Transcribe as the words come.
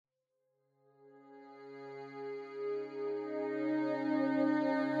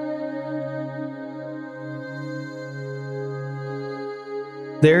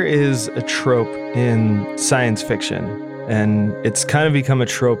There is a trope in science fiction, and it's kind of become a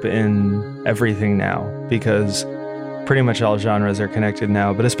trope in everything now, because pretty much all genres are connected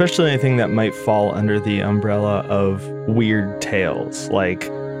now, but especially anything that might fall under the umbrella of weird tales, like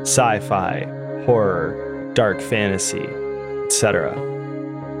sci-fi, horror, dark fantasy, etc.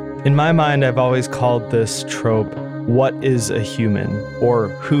 In my mind, I've always called this trope, "What is a human?" or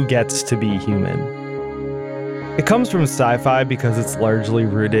 "Who gets to be human?" It comes from sci-fi because it's largely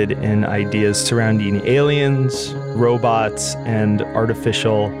rooted in ideas surrounding aliens, robots, and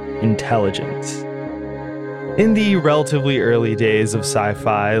artificial intelligence. In the relatively early days of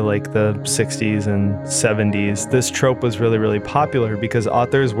sci-fi, like the 60s and 70s, this trope was really popular because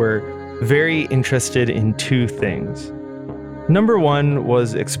authors were very interested in two things. Number one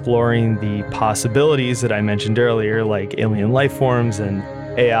was exploring the possibilities that I mentioned earlier, like alien life forms and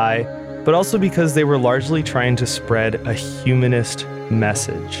AI, but also because they were largely trying to spread a humanist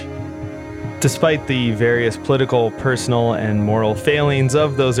message. Despite the various political, personal, and moral failings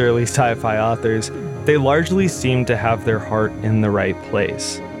of those early sci-fi authors, they largely seemed to have their heart in the right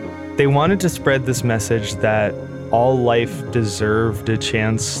place. They wanted to spread this message that all life deserved a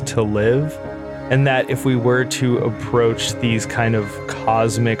chance to live, and that if we were to approach these kind of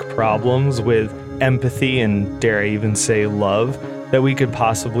cosmic problems with empathy and, dare I even say, love, that we could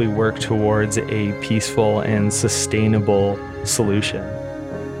possibly work towards a peaceful and sustainable solution.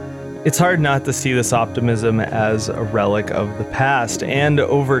 It's hard not to see this optimism as a relic of the past, and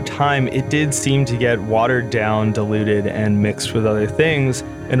over time it did seem to get watered down, diluted, and mixed with other things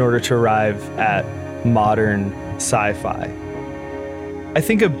in order to arrive at modern sci-fi. I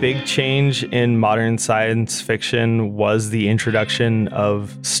think a big change in modern science fiction was the introduction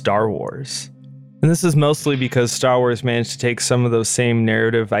of Star Wars. And this is mostly because Star Wars managed to take some of those same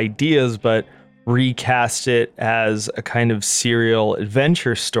narrative ideas, but recast it as a kind of serial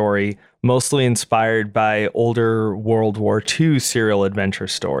adventure story, mostly inspired by older World War II serial adventure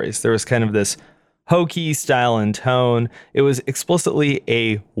stories. There was kind of this hokey style and tone. It was explicitly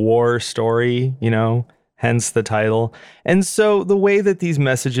a war story, hence the title. And so the way that these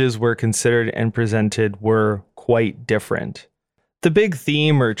messages were considered and presented were quite different. The big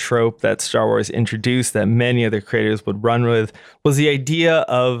theme or trope that Star Wars introduced that many other creators would run with was the idea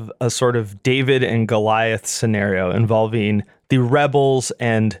of a sort of David and Goliath scenario involving the rebels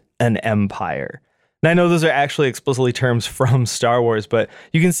and an empire. And I know those are actually explicitly terms from Star Wars, but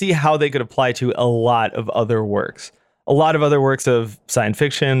you can see how they could apply to a lot of other works. A lot of other works of science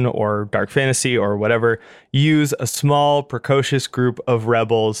fiction or dark fantasy or whatever use a small, precocious group of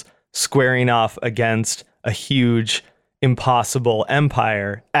rebels squaring off against a huge impossible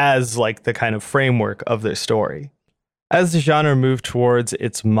empire as like the kind of framework of their story. As the genre moved towards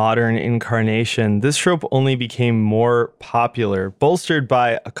its modern incarnation, this trope only became more popular, bolstered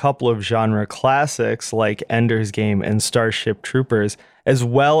by a couple of genre classics like Ender's Game and Starship Troopers, as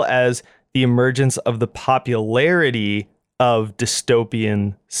well as the emergence of the popularity of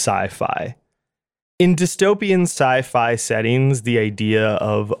dystopian sci-fi. In dystopian sci-fi settings, the idea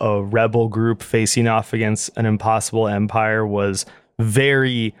of a rebel group facing off against an impossible empire was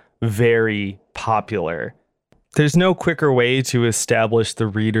very popular. There's no quicker way to establish the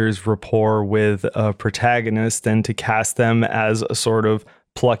reader's rapport with a protagonist than to cast them as a sort of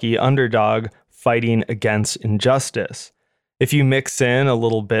plucky underdog fighting against injustice. If you mix in a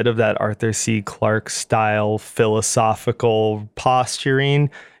little bit of that Arthur C. Clarke style philosophical posturing,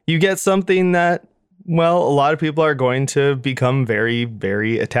 you get something that, well, a lot of people are going to become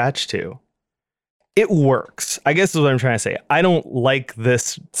very attached to. It works, I guess is what I'm trying to say. I don't like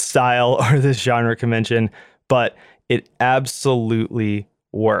this style or this genre convention, but it absolutely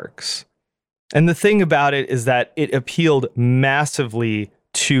works. And the thing about it is that it appealed massively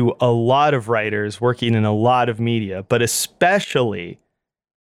to a lot of writers working in a lot of media, but especially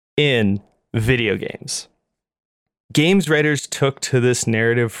in video games. Games writers took to this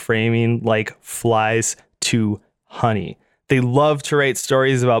narrative framing like flies to honey. They love to write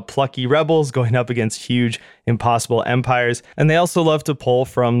stories about plucky rebels going up against huge, impossible empires, and they also love to pull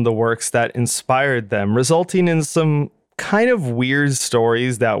from the works that inspired them, resulting in some kind of weird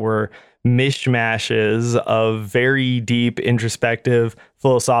stories that were mishmashes of very deep, introspective,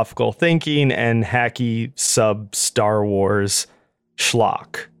 philosophical thinking and hacky sub-Star Wars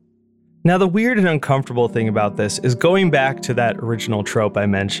schlock. Now, the weird and uncomfortable thing about this is going back to that original trope I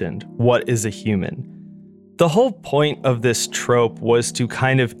mentioned, what is a human? The whole point of this trope was to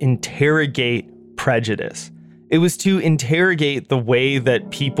kind of interrogate prejudice. It was to interrogate the way that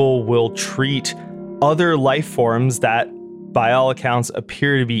people will treat other life forms that, by all accounts,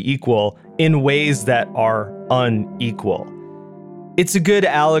 appear to be equal in ways that are unequal. It's a good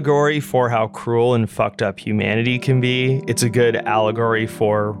allegory for how cruel and fucked up humanity can be. It's a good allegory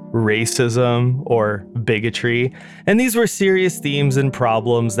for racism or bigotry. And these were serious themes and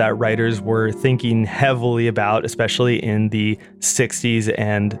problems that writers were thinking heavily about, especially in the 60s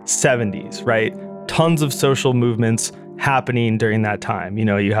and 70s, right? Tons of social movements happening during that time. You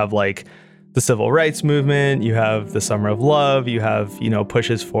know, you have like the civil rights movement, you have the Summer of Love, you have,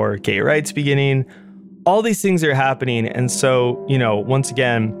 pushes for gay rights beginning. All these things are happening. And so, once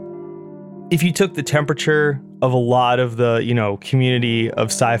again, if you took the temperature of a lot of the, community of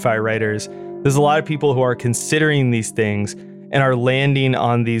sci-fi writers, there's a lot of people who are considering these things and are landing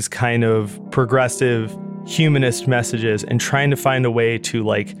on these kind of progressive humanist messages and trying to find a way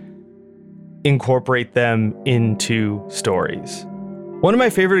to incorporate them into stories. One of my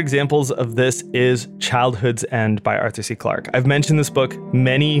favorite examples of this is Childhood's End by Arthur C. Clarke. I've mentioned this book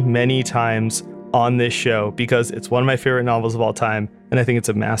many, many times on this show because it's one of my favorite novels of all time, and I think it's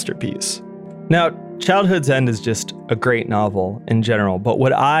a masterpiece. Now, Childhood's End is just a great novel in general, but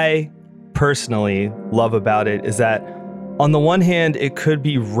what I personally love about it is that on the one hand, it could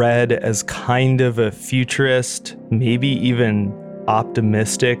be read as kind of a futurist, maybe even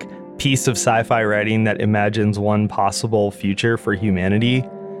optimistic piece of sci-fi writing that imagines one possible future for humanity.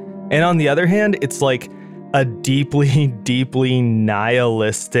 And on the other hand, it's like a deeply, deeply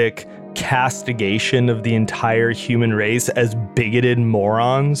nihilistic castigation of the entire human race as bigoted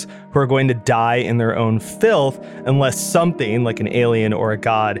morons who are going to die in their own filth unless something like an alien or a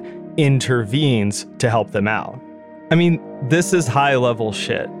god intervenes to help them out. I mean, this is high-level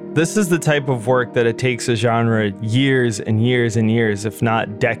shit. This is the type of work that it takes a genre years and years and years, if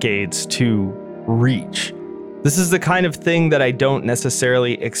not decades, to reach. This is the kind of thing that I don't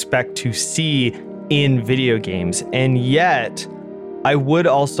necessarily expect to see in video games, and yet I would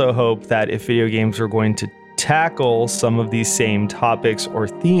also hope that if video games were going to tackle some of these same topics or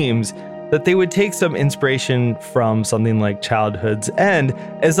themes, that they would take some inspiration from something like Childhood's End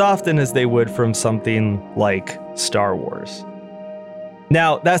as often as they would from something like Star Wars.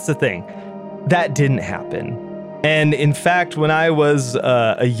 Now, that's the thing. That didn't happen. And in fact, when I was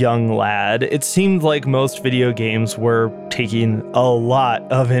a young lad, it seemed like most video games were taking a lot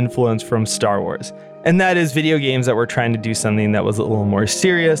of influence from Star Wars. And that is video games that were trying to do something that was a little more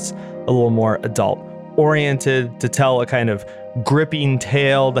serious, a little more adult-oriented, to tell a kind of gripping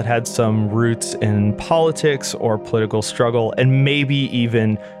tale that had some roots in politics or political struggle, and maybe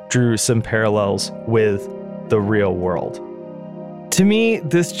even drew some parallels with the real world. To me,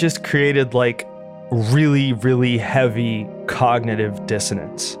 this just created really, really heavy cognitive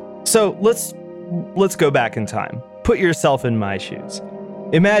dissonance. So let's go back in time. Put yourself in my shoes.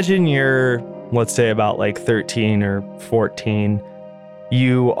 Imagine you're, let's say, about 13 or 14.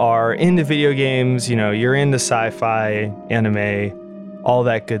 You are into video games, you're into sci-fi, anime, all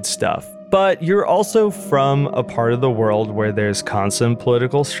that good stuff. But you're also from a part of the world where there's constant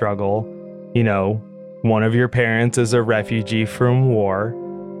political struggle. One of your parents is a refugee from war.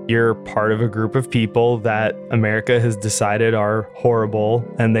 You're part of a group of people that America has decided are horrible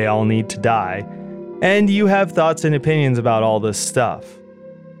and they all need to die. And you have thoughts and opinions about all this stuff.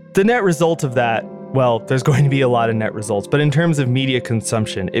 The net result of that, well, there's going to be a lot of net results, but in terms of media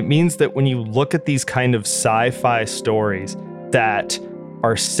consumption, it means that when you look at these kind of sci-fi stories that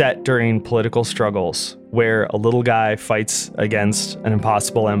are set during political struggles, where a little guy fights against an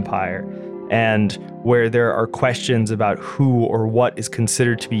impossible empire, and where there are questions about who or what is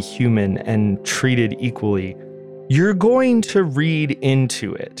considered to be human and treated equally, you're going to read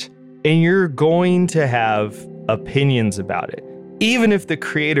into it, and you're going to have opinions about it, even if the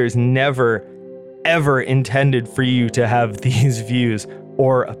creators never, ever intended for you to have these views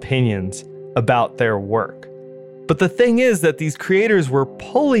or opinions about their work. But the thing is that these creators were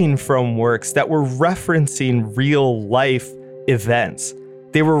pulling from works that were referencing real life events.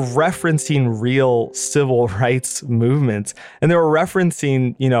 They were referencing real civil rights movements, and they were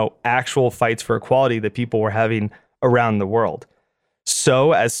referencing, actual fights for equality that people were having around the world.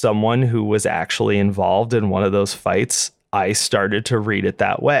 So as someone who was actually involved in one of those fights, I started to read it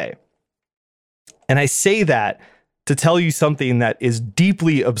that way. And I say that to tell you something that is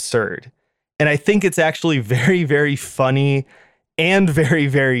deeply absurd. And I think it's actually very, very funny and very,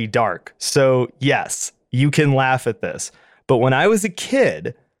 very dark. So yes, you can laugh at this. But when I was a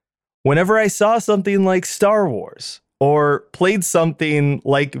kid, whenever I saw something like Star Wars or played something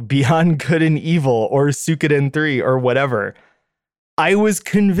like Beyond Good and Evil or Suikoden 3 or whatever, I was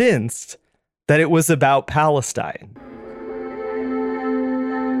convinced that it was about Palestine.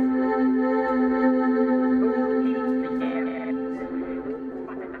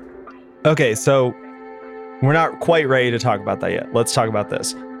 Okay, so We're not quite ready to talk about that yet. Let's talk about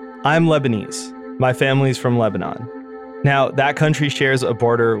this. I'm Lebanese. My family's from Lebanon. Now, that country shares a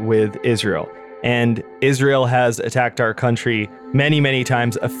border with Israel, and Israel has attacked our country many, many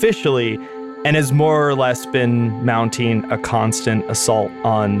times officially, and has more or less been mounting a constant assault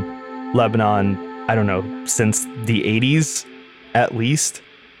on Lebanon, I don't know, since the 80s, at least.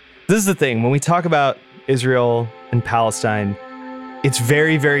 This is the thing. When we talk about Israel and Palestine, it's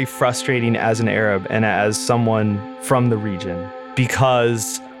very, very frustrating as an Arab and as someone from the region,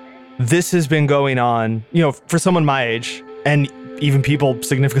 because this has been going on, for someone my age, and even people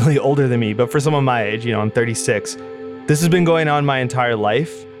significantly older than me, but for someone my age, I'm 36, this has been going on my entire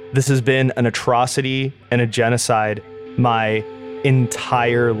life. This has been an atrocity and a genocide my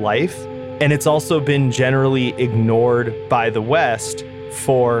entire life. And it's also been generally ignored by the West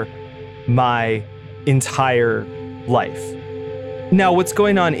for my entire life. Now, what's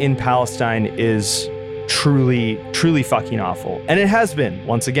going on in Palestine is truly, truly fucking awful. And it has been,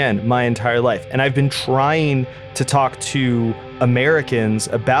 once again, my entire life. And I've been trying to talk to Americans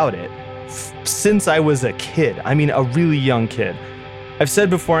about it since I was a kid. I mean, a really young kid. I've said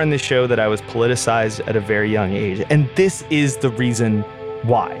before on this show that I was politicized at a very young age. And this is the reason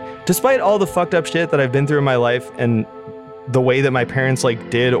why. Despite all the fucked up shit that I've been through in my life and the way that my parents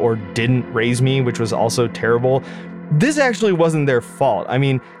did or didn't raise me, which was also terrible, this actually wasn't their fault. I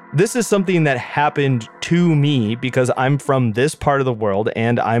mean, this is something that happened to me because I'm from this part of the world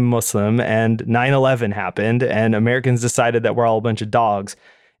and I'm Muslim, and 9/11 happened and Americans decided that we're all a bunch of dogs.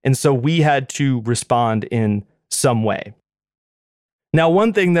 And so we had to respond in some way. Now,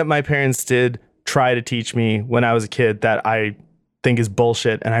 one thing that my parents did try to teach me when I was a kid that I think is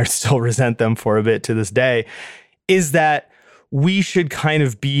bullshit, and I still resent them for a bit to this day, is that we should kind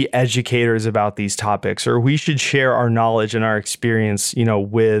of be educators about these topics, or we should share our knowledge and our experience,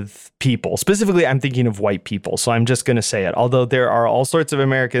 with people. Specifically, I'm thinking of white people. So I'm just going to say it. Although there are all sorts of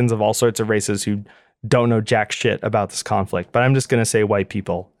Americans of all sorts of races who don't know jack shit about this conflict, but I'm just going to say white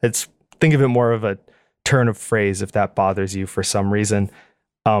people. Think of it more of a turn of phrase if that bothers you for some reason.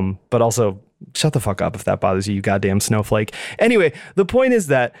 But also shut the fuck up if that bothers you, you goddamn snowflake. Anyway, the point is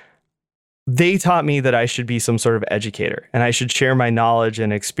that they taught me that I should be some sort of educator and I should share my knowledge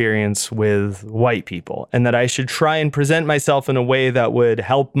and experience with white people, and that I should try and present myself in a way that would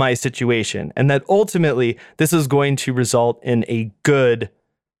help my situation, and that ultimately this is going to result in a good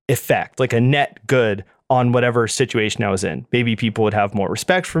effect, like a net good on whatever situation I was in. Maybe people would have more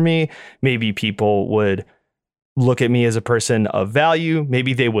respect for me. Maybe people would look at me as a person of value.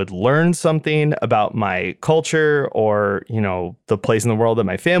 Maybe they would learn something about my culture or, the place in the world that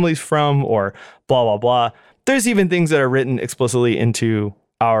my family's from, or blah, blah, blah. There's even things that are written explicitly into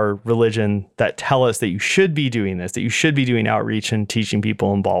our religion that tell us that you should be doing this, that you should be doing outreach and teaching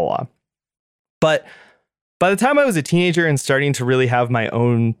people and blah, blah, blah. But by the time I was a teenager and starting to really have my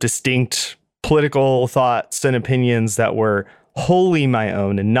own distinct political thoughts and opinions that were wholly my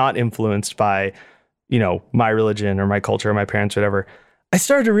own and not influenced by my religion or my culture or my parents, whatever, I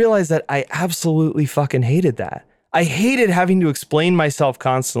started to realize that I absolutely fucking hated that. I hated having to explain myself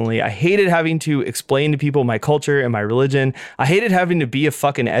constantly. I hated having to explain to people my culture and my religion. I hated having to be a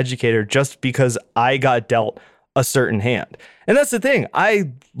fucking educator just because I got dealt a certain hand. And that's the thing.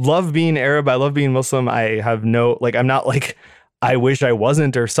 I love being Arab. I love being Muslim. I have I'm not I wish I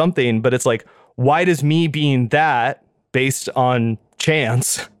wasn't or something, but it's why does me being that based on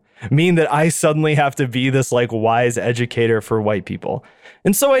chance mean that I suddenly have to be this wise educator for white people?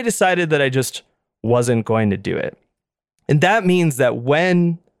 And so I decided that I just wasn't going to do it. And that means that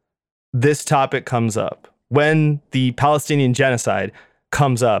when this topic comes up, when the Palestinian genocide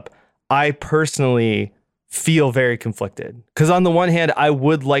comes up, I personally feel very conflicted. Because on the one hand, I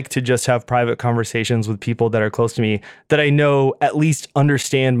would like to just have private conversations with people that are close to me that I know at least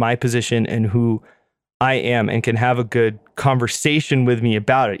understand my position and who I am and can have a good conversation with me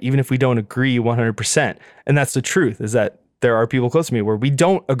about it, even if we don't agree 100%. And that's the truth, is that there are people close to me where we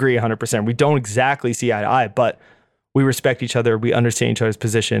don't agree 100%. We don't exactly see eye to eye, but we respect each other, we understand each other's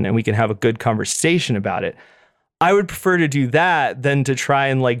position, and we can have a good conversation about it. I would prefer to do that than to try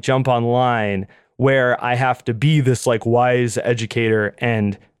and jump online where I have to be this wise educator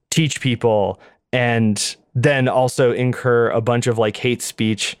and teach people, and then also incur a bunch of hate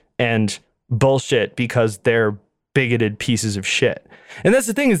speech and bullshit because they're bigoted pieces of shit. And that's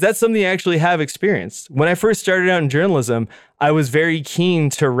the thing, is that's something I actually have experienced. When I first started out in journalism, I was very keen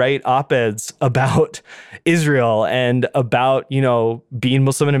to write op-eds about Israel and about, being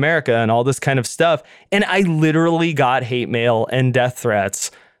Muslim in America and all this kind of stuff. And I literally got hate mail and death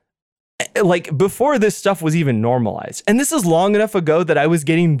threats like before this stuff was even normalized. And this is long enough ago that I was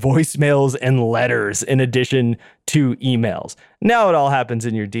getting voicemails and letters in addition to emails. Now it all happens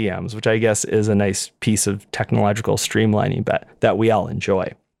in your DMs, which I guess is a nice piece of technological streamlining that we all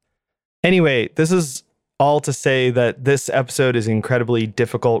enjoy. Anyway, this is all to say that this episode is incredibly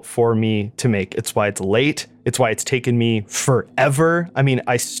difficult for me to make. It's why it's late. It's why it's taken me forever. I mean,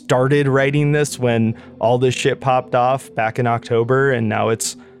 I started writing this when all this shit popped off back in October, and now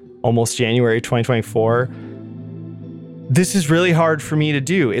it's almost January 2024. This is really hard for me to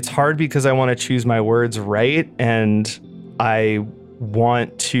do. It's hard because I want to choose my words right, and I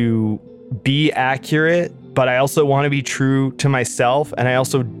want to be accurate, but I also want to be true to myself, and I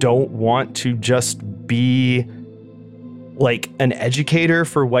also don't want to just be like an educator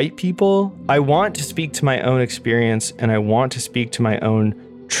for white people. I want to speak to my own experience, and I want to speak to my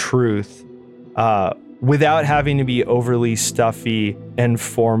own truth without having to be overly stuffy and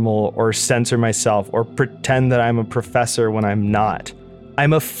formal or censor myself or pretend that I'm a professor when I'm not.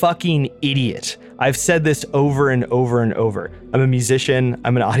 I'm a fucking idiot. I've said this over and over and over. I'm a musician.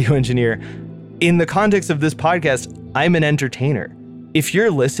 I'm an audio engineer. In the context of this podcast, I'm an entertainer. If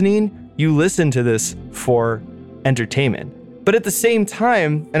you're listening, you listen to this for entertainment. But at the same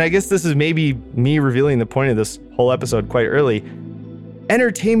time, and I guess this is maybe me revealing the point of this whole episode quite early,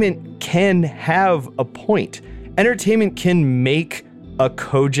 entertainment can have a point. Entertainment can make a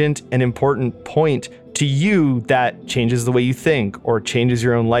cogent and important point to you that changes the way you think or changes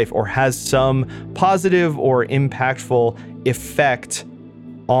your own life or has some positive or impactful effect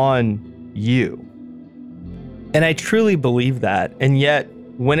on you. And I truly believe that. And yet,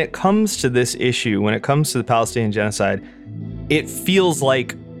 when it comes to this issue, when it comes to the Palestinian genocide, it feels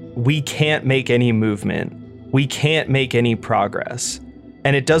like we can't make any movement. We can't make any progress.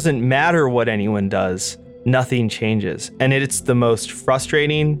 And it doesn't matter what anyone does, nothing changes. And it's the most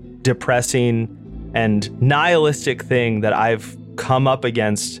frustrating, depressing, and nihilistic thing that I've come up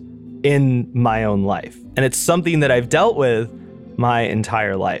against in my own life. And it's something that I've dealt with my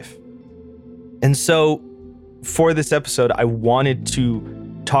entire life. And so for this episode, I wanted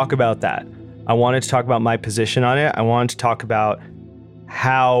to talk about that. I wanted to talk about my position on it. I wanted to talk about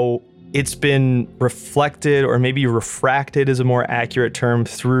how it's been reflected, or maybe refracted is a more accurate term,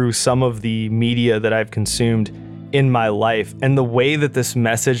 through some of the media that I've consumed in my life, and the way that this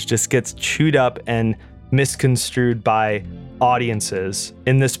message just gets chewed up and misconstrued by audiences.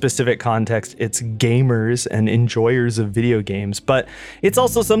 In this specific context, it's gamers and enjoyers of video games, but it's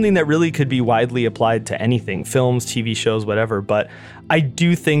also something that really could be widely applied to anything, films, TV shows, whatever. But I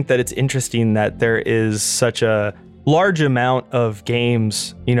do think that it's interesting that there is such a large amount of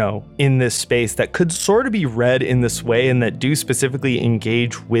games, in this space that could sort of be read in this way and that do specifically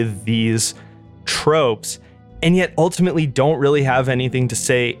engage with these tropes, and yet ultimately don't really have anything to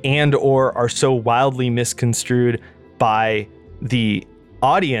say and or are so wildly misconstrued by the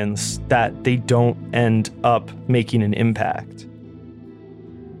audience that they don't end up making an impact.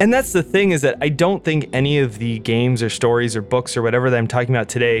 And that's the thing, is that I don't think any of the games or stories or books or whatever that I'm talking about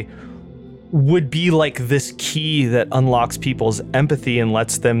today would be like this key that unlocks people's empathy and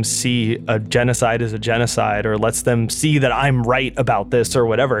lets them see a genocide as a genocide, or lets them see that I'm right about this or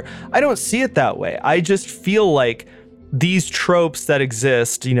whatever. I don't see it that way. I just feel like these tropes that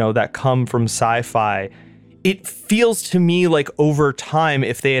exist, that come from sci-fi, it feels to me like over time,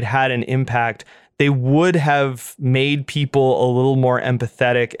 if they had had an impact, they would have made people a little more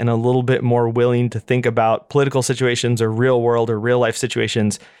empathetic and a little bit more willing to think about political situations or real world or real life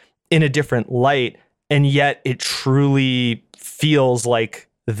situations in a different light. And yet it truly feels like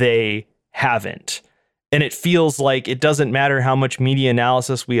they haven't. And it feels like it doesn't matter how much media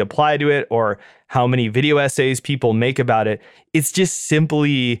analysis we apply to it or how many video essays people make about it. It's just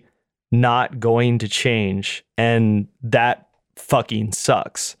simply not going to change. And that fucking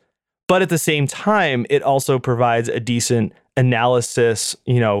sucks. But at the same time, it also provides a decent analysis,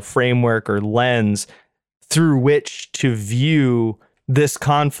 framework or lens through which to view this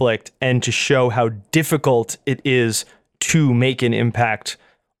conflict and to show how difficult it is to make an impact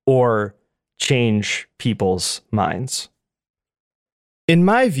or change people's minds. In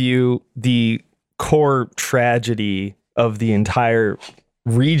my view, the core tragedy of the entire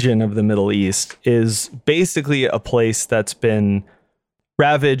region of the Middle East is basically a place that's been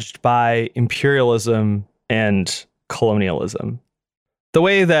ravaged by imperialism and colonialism. The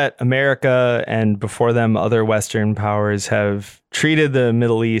way that America and before them other Western powers have treated the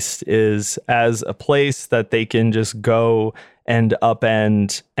Middle East is as a place that they can just go and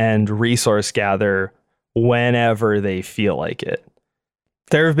upend and resource gather whenever they feel like it.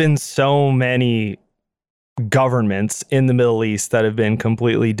 There have been so many governments in the Middle East that have been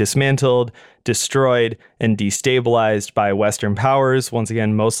completely dismantled, destroyed, and destabilized by Western powers, once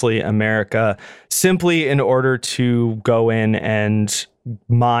again, mostly America, simply in order to go in and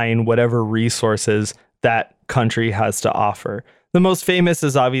mine whatever resources that country has to offer. The most famous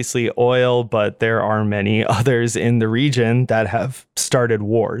is obviously oil, but there are many others in the region that have started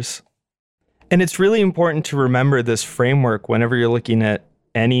wars. And it's really important to remember this framework whenever you're looking at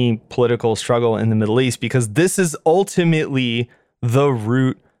any political struggle in the Middle East, because this is ultimately the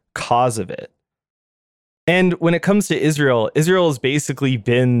root cause of it. And when it comes to Israel, Israel has basically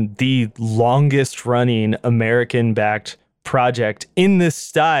been the longest running American-backed project in this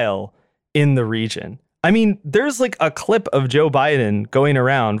style in the region. I mean, there's like a clip of Joe Biden going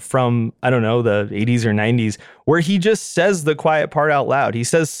around from, I don't know, the 80s or 90s, where he just says the quiet part out loud. He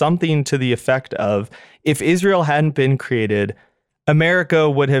says something to the effect of, if Israel hadn't been created, America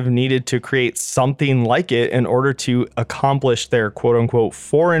would have needed to create something like it in order to accomplish their quote unquote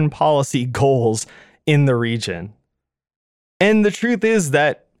foreign policy goals in the region. And the truth is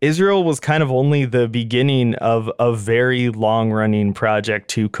that Israel was kind of only the beginning of a very long-running project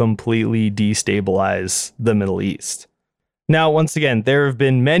to completely destabilize the Middle East. Now, once again, there have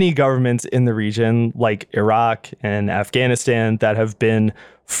been many governments in the region, like Iraq and Afghanistan, that have been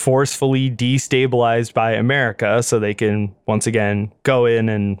forcefully destabilized by America so they can, once again, go in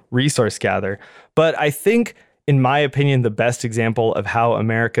and resource gather. But I think, in my opinion, the best example of how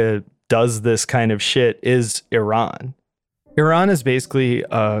America does this kind of shit is Iran. Iran is basically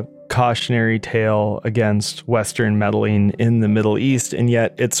a cautionary tale against Western meddling in the Middle East, and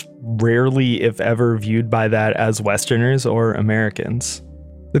yet it's rarely, if ever, viewed by that as Westerners or Americans.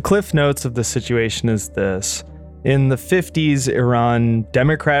 The cliff notes of the situation is this. In the 50s, Iran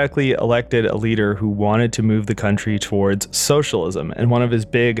democratically elected a leader who wanted to move the country towards socialism, and one of his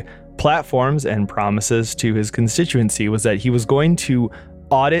big platforms and promises to his constituency was that he was going to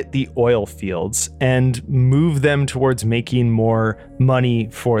audit the oil fields and move them towards making more money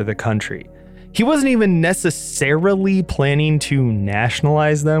for the country. He wasn't even necessarily planning to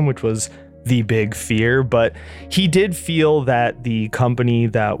nationalize them, which was the big fear, but he did feel that the company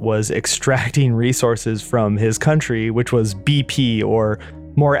that was extracting resources from his country, which was BP, or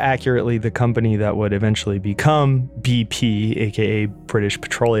more accurately, the company that would eventually become BP, aka British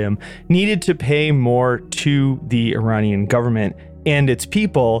Petroleum, needed to pay more to the Iranian government and its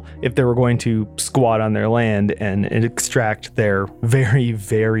people if they were going to squat on their land and extract their very,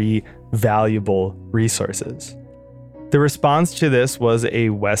 very valuable resources. The response to this was a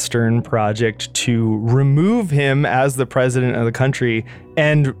Western project to remove him as the president of the country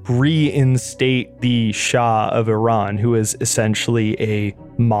and reinstate the Shah of Iran, who is essentially a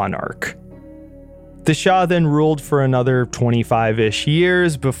monarch. The Shah then ruled for another 25-ish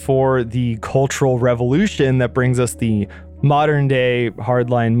years before the Cultural Revolution that brings us the modern-day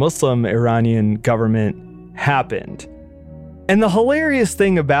hardline Muslim Iranian government happened. And the hilarious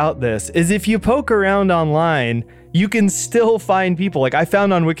thing about this is if you poke around online, you can still find people. Like I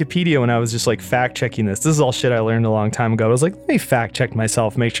found on Wikipedia when I was just like fact-checking this. This is all shit I learned a long time ago. I was like, let me fact-check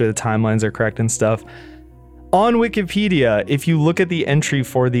myself, make sure the timelines are correct and stuff. On Wikipedia, if you look at the entry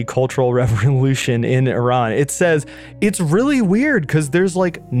for the Cultural Revolution in Iran, it says it's really weird because there's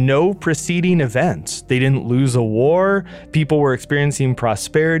like no preceding events. They didn't lose a war. People were experiencing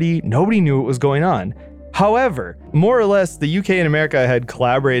prosperity. Nobody knew what was going on. However, more or less, the UK and America had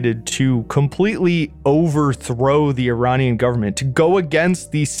collaborated to completely overthrow the Iranian government, to go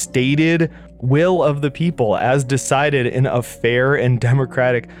against the stated will of the people as decided in a fair and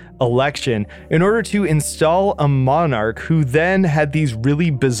democratic election in order to install a monarch who then had these really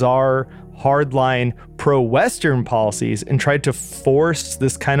bizarre hardline pro-Western policies and tried to force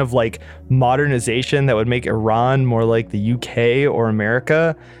this kind of like modernization that would make Iran more like the UK or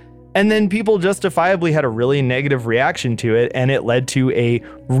America. And then people justifiably had a really negative reaction to it, and it led to a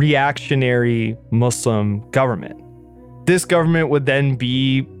reactionary Muslim government. This government would then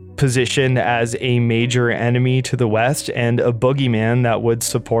be positioned as a major enemy to the West and a boogeyman that would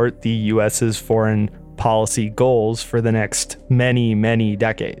support the US's foreign policy goals for the next many, many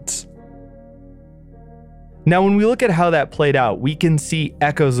decades. Now, when we look at how that played out, we can see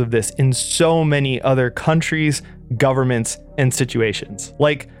echoes of this in so many other countries, governments, and situations.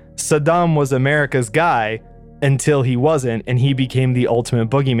 Like, Saddam was America's guy until he wasn't, and he became the ultimate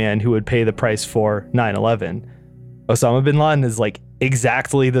boogeyman who would pay the price for 9/11. Osama bin Laden is like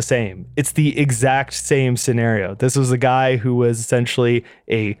exactly the same. It's the exact same scenario. This was a guy who was essentially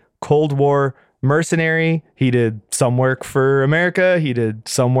a Cold War mercenary. He did some work for America. He did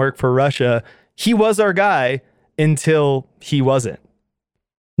some work for Russia. He was our guy until he wasn't.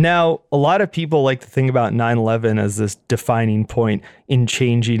 Now, a lot of people like to think about 9/11 as this defining point in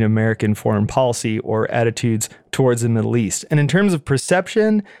changing American foreign policy or attitudes towards the Middle East. And in terms of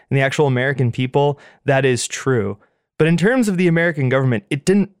perception and the actual American people, that is true. But in terms of the American government, it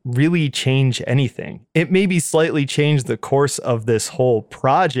didn't really change anything. It maybe slightly changed the course of this whole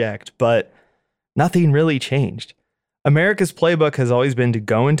project, but nothing really changed. America's playbook has always been to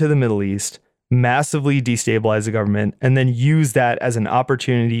go into the Middle East, massively destabilize the government, and then use that as an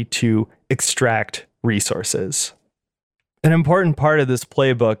opportunity to extract resources. An important part of this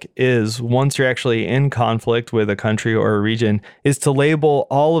playbook is, once you're actually in conflict with a country or a region, is to label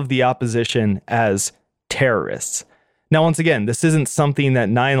all of the opposition as terrorists. Now, once again, this isn't something that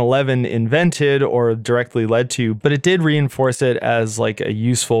 9/11 invented or directly led to, but it did reinforce it as like a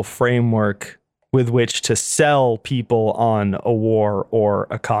useful framework with which to sell people on a war or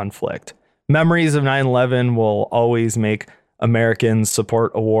a conflict. Memories of 9/11 will always make Americans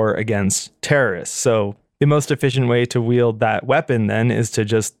support a war against terrorists. So the most efficient way to wield that weapon then is to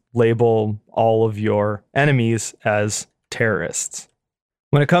just label all of your enemies as terrorists.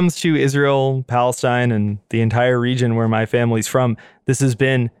 When it comes to Israel, Palestine, and the entire region where my family's from, this has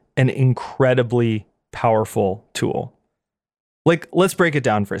been an incredibly powerful tool. Like, let's break it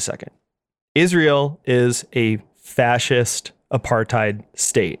down for a second. Israel is a fascist apartheid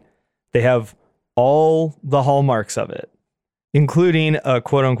state. They have all the hallmarks of it, including a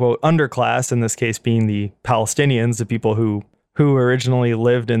quote unquote underclass, in this case being the Palestinians, the people who originally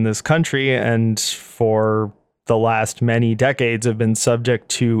lived in this country and for the last many decades have been subject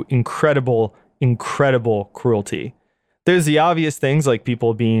to incredible cruelty. There's the obvious things like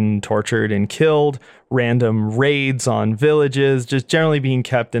people being tortured and killed, random raids on villages, just generally being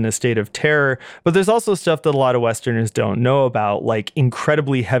kept in a state of terror. But there's also stuff that a lot of Westerners don't know about, like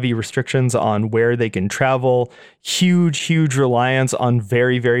incredibly heavy restrictions on where they can travel, huge reliance on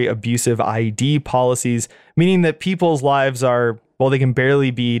very abusive ID policies, meaning that people's lives are, well, they can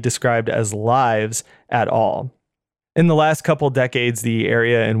barely be described as lives at all. In the last couple decades, the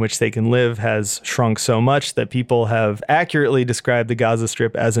area in which they can live has shrunk so much that people have accurately described the Gaza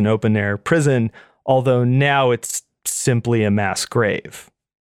Strip as an open-air prison, although now it's simply a mass grave.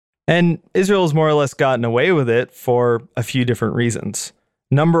 And Israel's more or less gotten away with it for a few different reasons.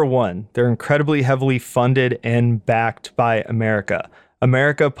 Number one, they're incredibly heavily funded and backed by America.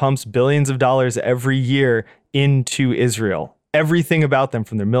 America pumps billions of dollars every year into Israel. Everything about them,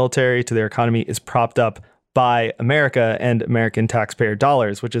 from their military to their economy, is propped up by America and American taxpayer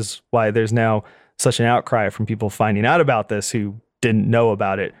dollars, which is why there's now such an outcry from people finding out about this who didn't know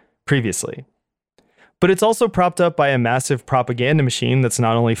about it previously. But it's also propped up by a massive propaganda machine that's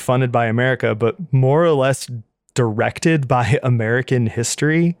not only funded by America, but more or less directed by American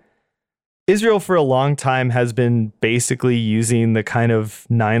history. Israel for a long time has been basically using the kind of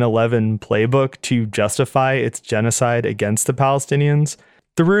 9/11 playbook to justify its genocide against the Palestinians.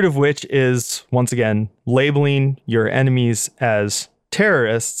 The root of which is, once again, labeling your enemies as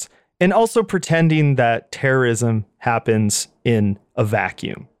terrorists and also pretending that terrorism happens in a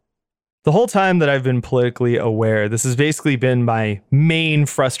vacuum. The whole time that I've been politically aware, this has basically been my main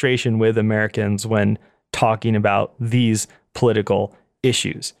frustration with Americans when talking about these political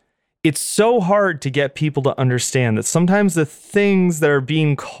issues. It's so hard to get people to understand that sometimes the things that are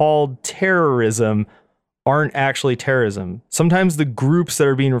being called terrorism aren't actually terrorism. Sometimes the groups that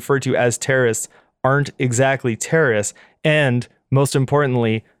are being referred to as terrorists aren't exactly terrorists. And most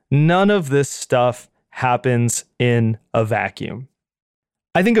importantly, none of this stuff happens in a vacuum.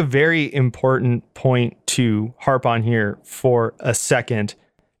 I think a very important point to harp on here for a second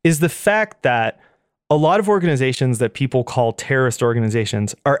is the fact that a lot of organizations that people call terrorist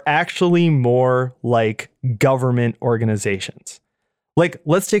organizations are actually more like government organizations. Like,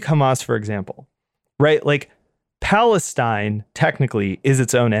 let's take Hamas, for example. Right? Like, Palestine technically is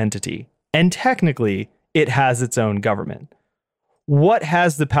its own entity, and technically it has its own government. What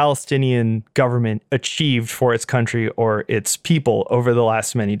has the Palestinian government achieved for its country or its people over the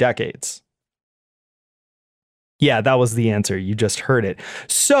last many decades? Yeah, that was the answer. You just heard it.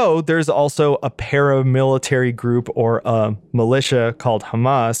 So there's also a paramilitary group or a militia called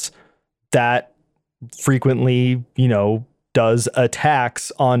Hamas that frequently, does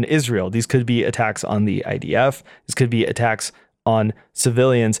attacks on Israel. These could be attacks on the IDF. This could be attacks on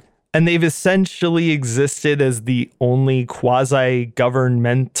civilians. And they've essentially existed as the only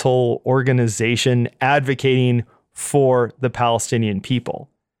quasi-governmental organization advocating for the Palestinian people.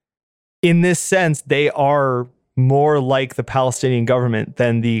 In this sense, they are more like the Palestinian government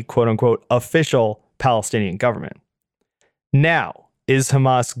than the quote-unquote official Palestinian government. Now, is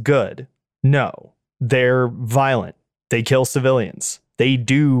Hamas good? No. They're violent. They kill civilians. They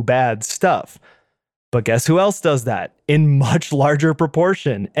do bad stuff. But guess who else does that in much larger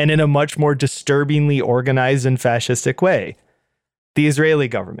proportion and in a much more disturbingly organized and fascistic way? The Israeli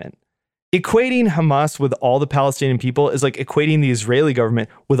government. Equating Hamas with all the Palestinian people is like equating the Israeli government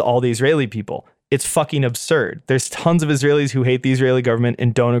with all the Israeli people. It's fucking absurd. There's tons of Israelis who hate the Israeli government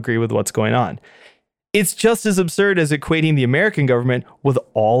and don't agree with what's going on. It's just as absurd as equating the American government with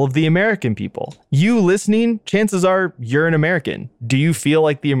all of the American people. You listening, chances are you're an American. Do you feel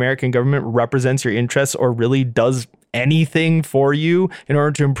like the American government represents your interests or really does anything for you in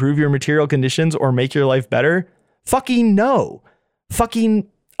order to improve your material conditions or make your life better? Fucking no. Fucking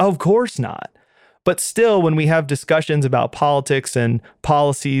of course not. But still, when we have discussions about politics and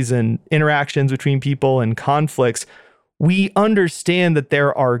policies and interactions between people and conflicts, we understand that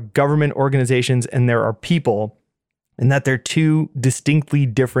there are government organizations and there are people, and that they're two distinctly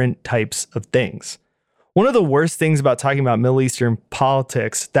different types of things. One of the worst things about talking about Middle Eastern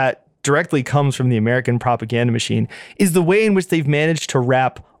politics that directly comes from the American propaganda machine is the way in which they've managed to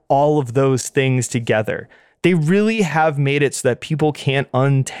wrap all of those things together. They really have made it so that people can't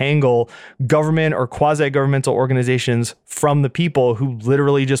untangle government or quasi-governmental organizations from the people who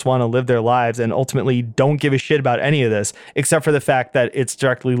literally just want to live their lives and ultimately don't give a shit about any of this, except for the fact that it's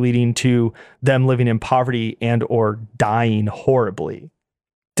directly leading to them living in poverty and or dying horribly.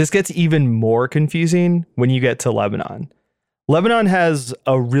 This gets even more confusing when you get to Lebanon. Lebanon has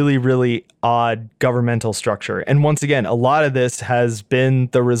a really, really odd governmental structure. And once again, a lot of this has been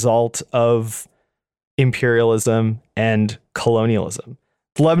the result of imperialism and colonialism.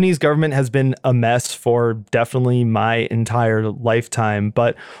 The Lebanese government has been a mess for definitely my entire lifetime,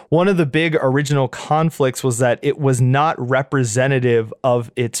 but one of the big original conflicts was that it was not representative of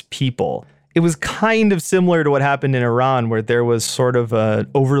its people. It was kind of similar to what happened in Iran, where there was sort of an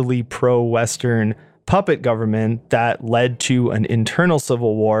overly pro-Western puppet government that led to an internal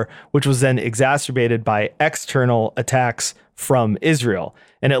civil war, which was then exacerbated by external attacks from Israel.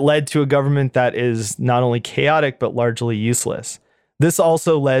 And it led to a government that is not only chaotic, but largely useless. This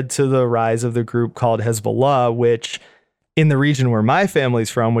also led to the rise of the group called Hezbollah, which in the region where my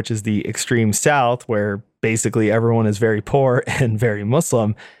family's from, which is the extreme south, where basically everyone is very poor and very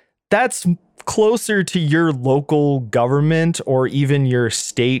Muslim, that's closer to your local government or even your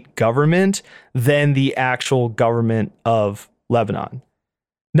state government than the actual government of Lebanon.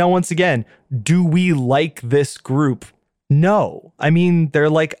 Now, once again, do we like this group? No. I mean, they're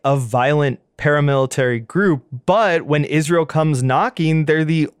like a violent paramilitary group, but when Israel comes knocking, they're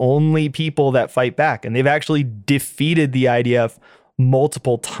the only people that fight back. And they've actually defeated the IDF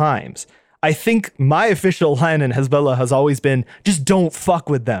multiple times. I think my official line in Hezbollah has always been, just don't fuck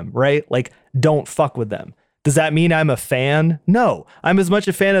with them, right? Like, don't fuck with them. Does that mean I'm a fan? No. I'm as much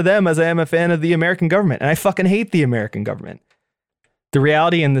a fan of them as I am a fan of the American government. And I fucking hate the American government. The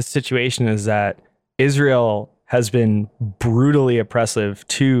reality in this situation is that Israel has been brutally oppressive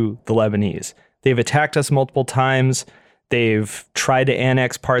to the Lebanese. They've attacked us multiple times. They've tried to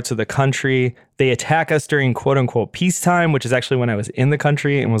annex parts of the country. They attack us during quote unquote peacetime, which is actually when I was in the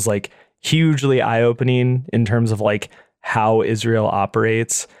country and was like hugely eye-opening in terms of like how Israel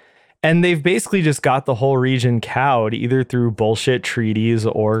operates. And they've basically just got the whole region cowed either through bullshit treaties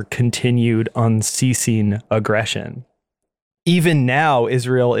or continued unceasing aggression. Even now,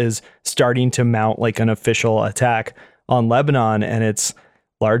 Israel is starting to mount like an official attack on Lebanon, and it's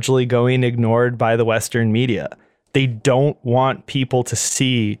largely going ignored by the Western media. They don't want people to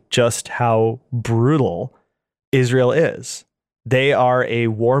see just how brutal Israel is. They are a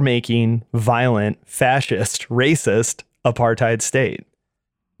war-making, violent, fascist, racist apartheid state.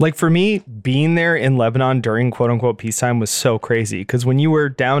 Like for me, being there in Lebanon during quote unquote peacetime was so crazy, because when you were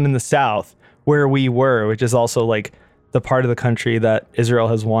down in the south where we were, which is also like the part of the country that Israel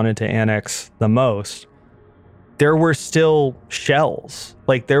has wanted to annex the most, there were still shells.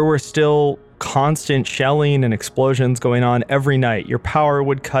 Like there were still constant shelling and explosions going on every night. Your power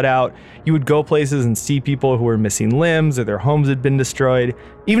would cut out. You would go places and see people who were missing limbs or their homes had been destroyed.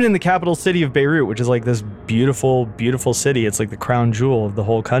 Even in the capital city of Beirut, which is like this beautiful, beautiful city. It's like the crown jewel of the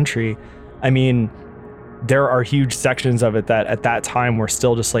whole country. I mean, there are huge sections of it that at that time were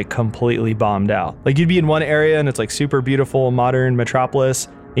still just like completely bombed out. Like you'd be in one area and it's like super beautiful, modern metropolis,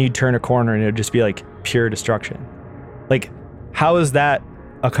 and you'd turn a corner and it would just be like pure destruction. Like, how is that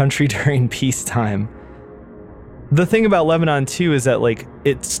a country during peacetime? The thing about Lebanon too is that like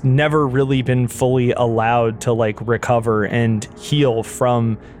it's never really been fully allowed to like recover and heal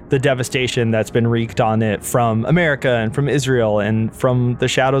from the devastation that's been wreaked on it from America and from Israel and from the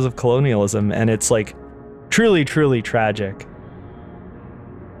shadows of colonialism. And it's like truly, truly tragic.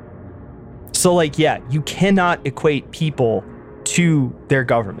 So like, yeah, you cannot equate people to their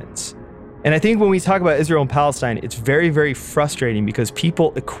governments. And I think when we talk about Israel and Palestine, it's very, very frustrating because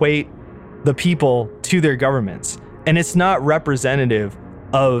people equate the people to their governments, and it's not representative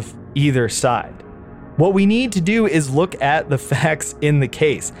of either side. What we need to do is look at the facts in the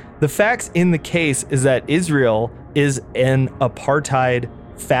case. The facts in the case is that Israel is an apartheid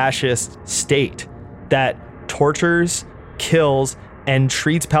fascist state that tortures, kills, and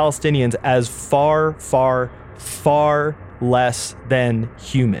treats Palestinians as far, far, far less than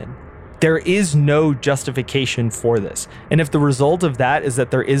human. There is no justification for this. And if the result of that is that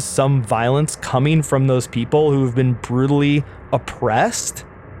there is some violence coming from those people who have been brutally oppressed,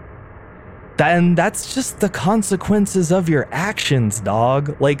 then that's just the consequences of your actions,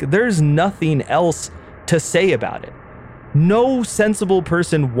 dog. Like, there's nothing else to say about it. No sensible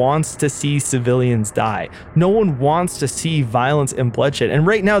person wants to see civilians die. No one wants to see violence and bloodshed. And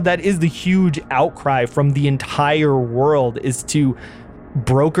right now, that is the huge outcry from the entire world, is to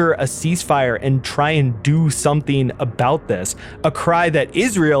broker a ceasefire and try and do something about this. A cry that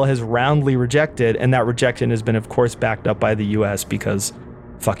Israel has roundly rejected, and that rejection has been, of course, backed up by the US because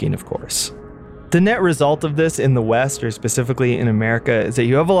fucking of course. The net result of this in the West, or specifically in America, is that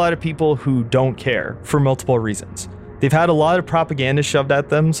you have a lot of people who don't care for multiple reasons. They've had a lot of propaganda shoved at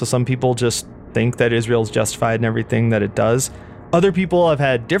them, so some people just think that Israel's justified in everything that it does. Other people have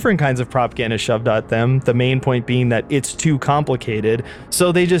had different kinds of propaganda shoved at them, the main point being that it's too complicated,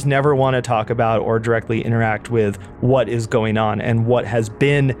 so they just never want to talk about or directly interact with what is going on and what has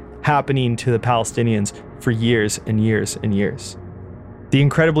been happening to the Palestinians for years and years and years. The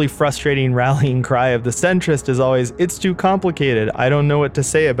incredibly frustrating rallying cry of the centrist is always, it's too complicated, I don't know what to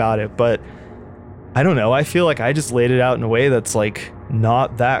say about it, but I don't know, I feel like I just laid it out in a way that's like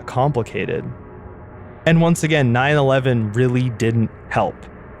not that complicated. And once again, 9/11 really didn't help.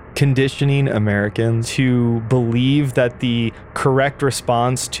 Conditioning Americans to believe that the correct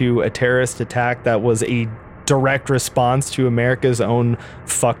response to a terrorist attack that was a direct response to America's own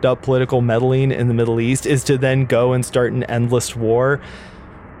fucked up political meddling in the Middle East is to then go and start an endless war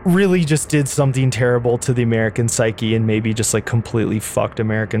really just did something terrible to the American psyche and maybe just like completely fucked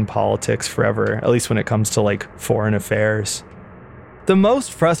American politics forever, at least when it comes to like foreign affairs. The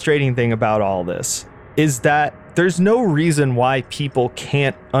most frustrating thing about all this is that there's no reason why people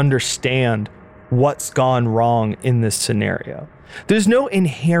can't understand what's gone wrong in this scenario. There's no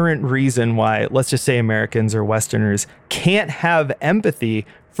inherent reason why, let's just say Americans or Westerners, can't have empathy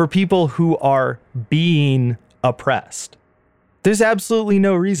for people who are being oppressed. There's absolutely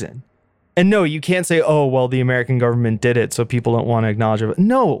no reason. And no, you can't say, oh, well, the American government did it, so people don't want to acknowledge it.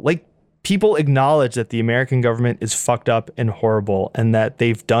 No, like, people acknowledge that the American government is fucked up and horrible and that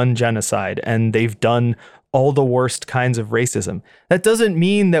they've done genocide and they've done all the worst kinds of racism. That doesn't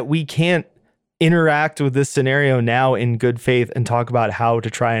mean that we can't interact with this scenario now in good faith and talk about how to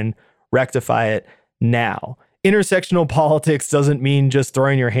try and rectify it now. Intersectional politics doesn't mean just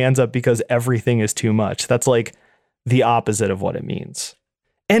throwing your hands up because everything is too much. That's like the opposite of what it means.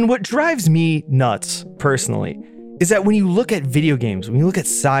 And what drives me nuts personally is that when you look at video games, when you look at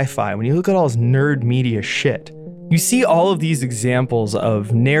sci-fi, when you look at all this nerd media shit, you see all of these examples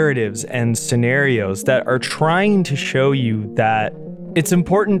of narratives and scenarios that are trying to show you that it's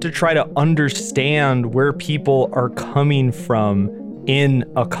important to try to understand where people are coming from in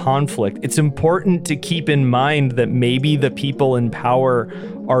a conflict. It's important to keep in mind that maybe the people in power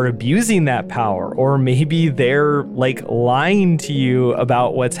are abusing that power, or maybe they're like lying to you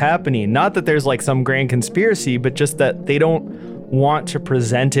about what's happening. Not that there's like some grand conspiracy, but just that they don't want to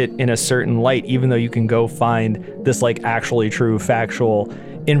present it in a certain light, even though you can go find this like actually true factual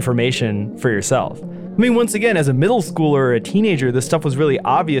information for yourself. I mean, once again, as a middle schooler or a teenager, this stuff was really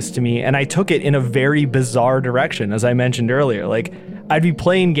obvious to me, and I took it in a very bizarre direction, as I mentioned earlier. Like, I'd be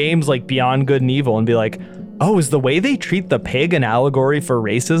playing games like Beyond Good and Evil and be like, oh, is the way they treat the pig an allegory for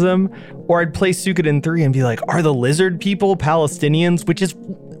racism? Or I'd play Suikoden 3 and be like, are the lizard people Palestinians? Which is,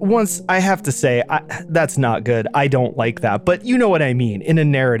 once I have to say, that's not good. I don't like that, but you know what I mean, in a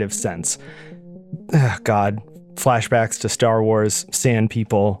narrative sense. Ugh, God, flashbacks to Star Wars, sand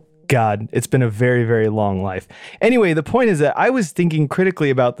people. God, it's been a very, very long life. Anyway, the point is that I was thinking critically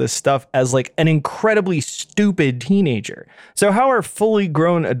about this stuff as like an incredibly stupid teenager. So how are fully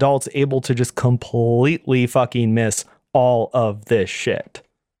grown adults able to just completely fucking miss all of this shit?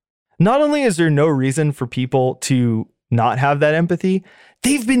 Not only is there no reason for people to not have that empathy,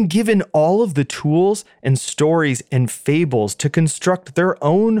 they've been given all of the tools and stories and fables to construct their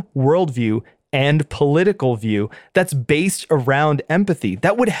own worldview and political view that's based around empathy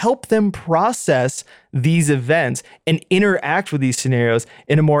that would help them process these events and interact with these scenarios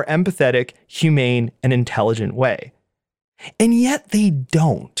in a more empathetic, humane, and intelligent way. And yet they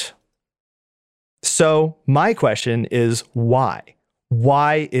don't. So my question is why?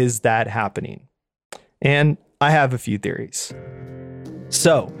 Why is that happening? And I have a few theories.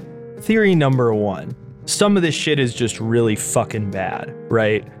 So, theory number one, some of this shit is just really fucking bad,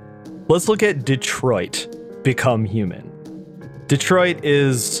 right? Let's look at Detroit Become Human. Detroit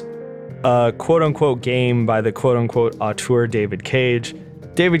is a quote-unquote game by the quote-unquote auteur David Cage.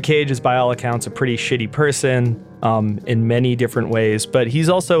 David Cage is by all accounts a pretty shitty person in many different ways, but he's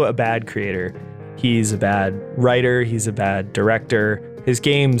also a bad creator. He's a bad writer, he's a bad director. His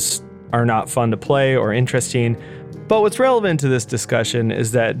games are not fun to play or interesting. But what's relevant to this discussion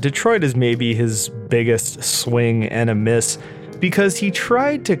is that Detroit is maybe his biggest swing and a miss because he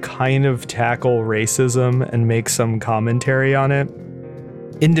tried to kind of tackle racism and make some commentary on it.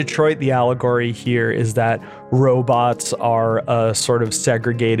 In Detroit, the allegory here is that robots are a sort of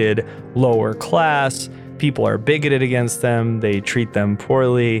segregated lower class. People are bigoted against them, they treat them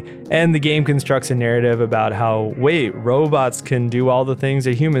poorly, and the game constructs a narrative about how, wait, robots can do all the things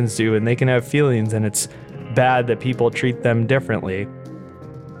that humans do and they can have feelings, and it's bad that people treat them differently.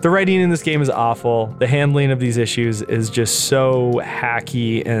 The writing in this game is awful. The handling of these issues is just so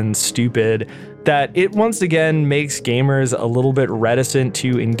hacky and stupid that it once again makes gamers a little bit reticent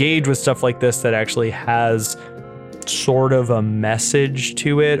to engage with stuff like this that actually has sort of a message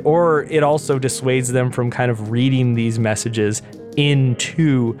to it, or it also dissuades them from kind of reading these messages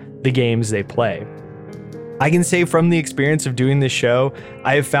into the games they play. I can say from the experience of doing this show,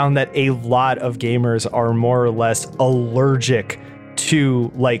 I have found that a lot of gamers are more or less allergic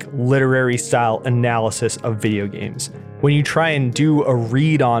to like literary style analysis of video games. When you try and do a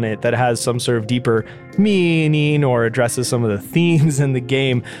read on it that has some sort of deeper meaning or addresses some of the themes in the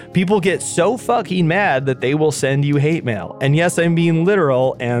game, people get so fucking mad that they will send you hate mail. And yes, I'm being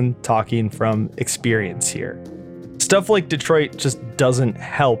literal and talking from experience here. Stuff like Detroit just doesn't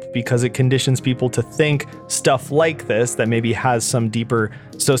help because it conditions people to think stuff like this that maybe has some deeper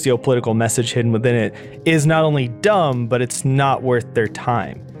socio-political message hidden within it is not only dumb, but it's not worth their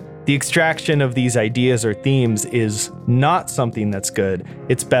time. The extraction of these ideas or themes is not something that's good.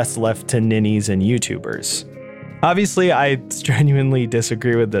 It's best left to ninnies and YouTubers. Obviously, I genuinely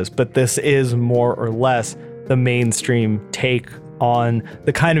disagree with this, but this is more or less the mainstream take on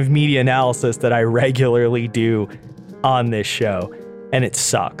the kind of media analysis that I regularly do on this show, and it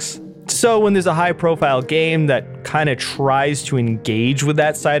sucks. So when there's a high-profile game that kind of tries to engage with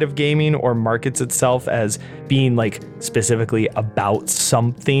that side of gaming or markets itself as being like specifically about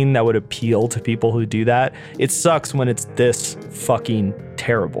something that would appeal to people who do that, it sucks when it's this fucking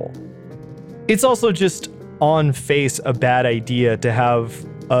terrible. It's also just on face a bad idea to have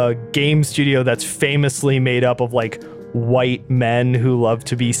a game studio that's famously made up of like white men who love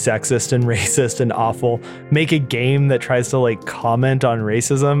to be sexist and racist and awful make a game that tries to like comment on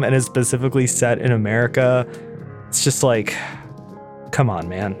racism and is specifically set in America. It's just like, come on,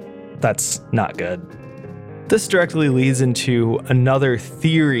 man. That's not good. This directly leads into another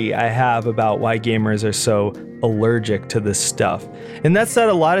theory I have about why gamers are so allergic to this stuff. And that's that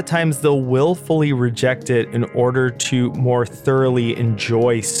a lot of times they'll willfully reject it in order to more thoroughly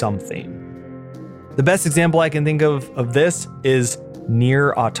enjoy something. The best example I can think of this is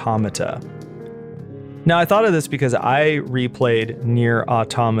Nier Automata. Now, I thought of this because I replayed Nier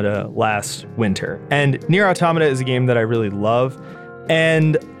Automata last winter, and Nier Automata is a game that I really love,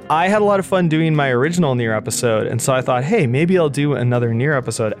 and I had a lot of fun doing my original Nier episode, and so I thought, hey, maybe I'll do another Nier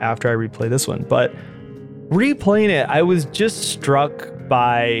episode after I replay this one. But replaying it, I was just struck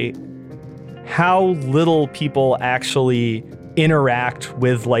by how little people actually interact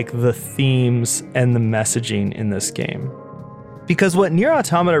with like the themes and the messaging in this game. Because what Nier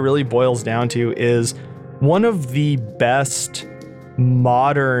Automata really boils down to is one of the best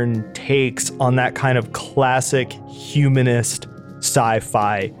modern takes on that kind of classic humanist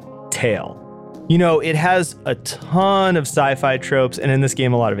sci-fi tale. You know, it has a ton of sci-fi tropes, and in this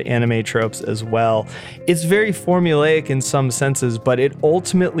game, a lot of anime tropes as well. It's very formulaic in some senses, but it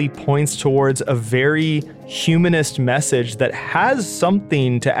ultimately points towards a very humanist message that has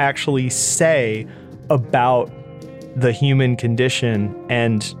something to actually say about the human condition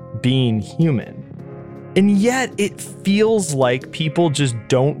and being human. And yet it feels like people just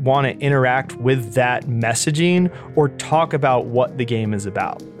don't want to interact with that messaging or talk about what the game is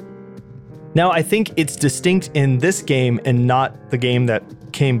about. Now, I think it's distinct in this game and not the game that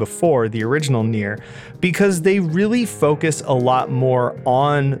came before, the original Nier, because they really focus a lot more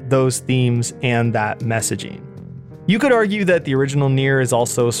on those themes and that messaging. You could argue that the original Nier is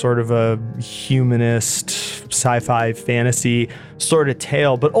also sort of a humanist, sci-fi, fantasy sort of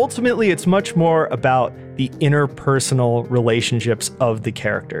tale, but ultimately it's much more about the interpersonal relationships of the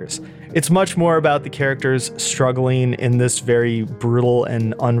characters. It's much more about the characters struggling in this very brutal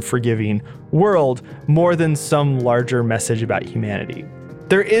and unforgiving world, more than some larger message about humanity.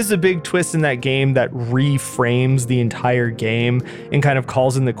 There is a big twist in that game that reframes the entire game and kind of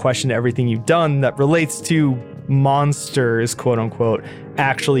calls into question everything you've done that relates to monsters, quote unquote,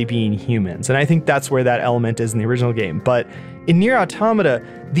 actually being humans. And I think that's where that element is in the original game. But in Nier Automata,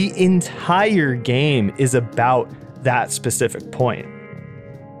 the entire game is about that specific point.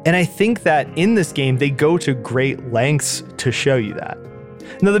 And I think that in this game, they go to great lengths to show you that.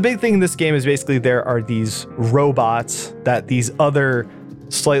 Now, the big thing in this game is basically there are these robots that these other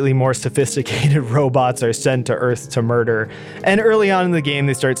slightly more sophisticated robots are sent to Earth to murder. And early on in the game,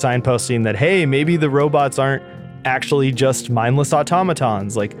 they start signposting that, hey, maybe the robots aren't actually just mindless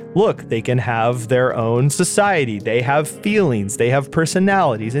automatons. Like, look, they can have their own society. They have feelings. They have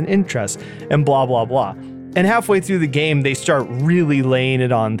personalities and interests and blah, blah, blah. And halfway through the game, they start really laying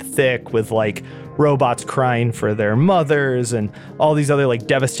it on thick with like robots crying for their mothers and all these other like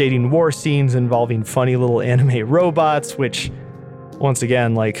devastating war scenes involving funny little anime robots, which once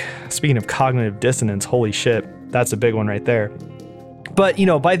again, like speaking of cognitive dissonance, holy shit, that's a big one right there. But, you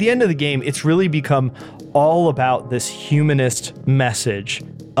know, by the end of the game, it's really become all about this humanist message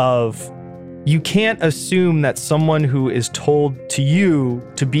of you can't assume that someone who is told to you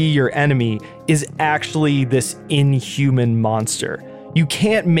to be your enemy is actually this inhuman monster. You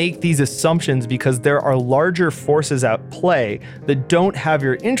can't make these assumptions because there are larger forces at play that don't have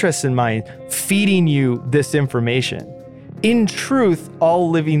your interests in mind feeding you this information. In truth, all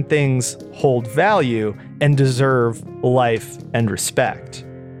living things hold value and deserve life and respect.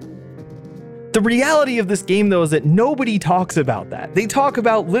 The reality of this game, though, is that nobody talks about that. They talk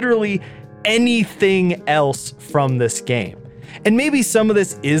about literally anything else from this game. And maybe some of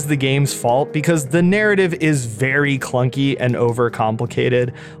this is the game's fault because the narrative is very clunky and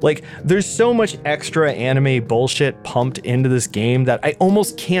overcomplicated. Like, there's so much extra anime bullshit pumped into this game that I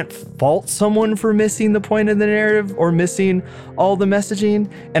almost can't fault someone for missing the point of the narrative or missing all the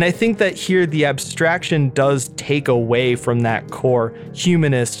messaging. And I think that here the abstraction does take away from that core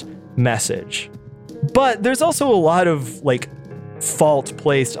humanist message. But there's also a lot of like fault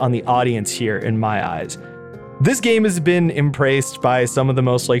placed on the audience here in my eyes. This game has been embraced by some of the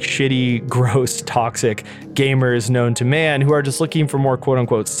most like shitty, gross, toxic gamers known to man who are just looking for more quote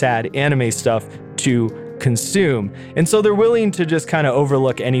unquote sad anime stuff to consume. And so they're willing to just kind of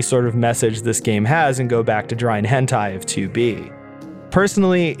overlook any sort of message this game has and go back to drawing hentai of 2B.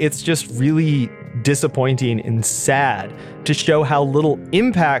 Personally, it's just really disappointing and sad to show how little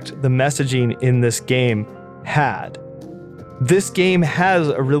impact the messaging in this game had. This game has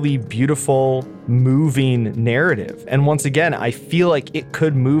a really beautiful, moving narrative. And once again, I feel like it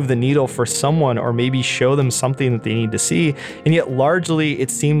could move the needle for someone or maybe show them something that they need to see. And yet largely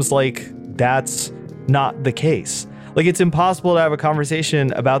it seems like that's not the case. Like, it's impossible to have a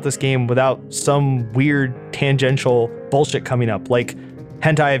conversation about this game without some weird tangential bullshit coming up, like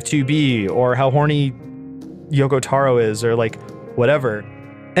hentai of 2B or how horny Yoko Taro is or like whatever.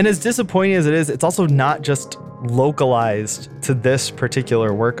 And as disappointing as it is, it's also not just localized to this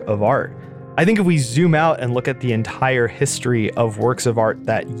particular work of art. I think if we zoom out and look at the entire history of works of art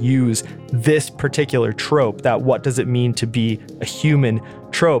that use this particular trope, that what does it mean to be a human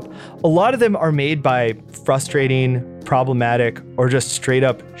trope, a lot of them are made by frustrating, problematic, or just straight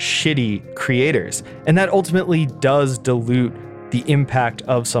up shitty creators. And that ultimately does dilute the impact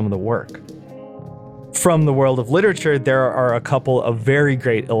of some of the work. From the world of literature, there are a couple of very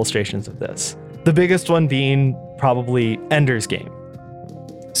great illustrations of this. The biggest one being probably Ender's Game.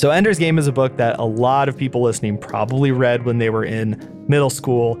 So Ender's Game is a book that a lot of people listening probably read when they were in middle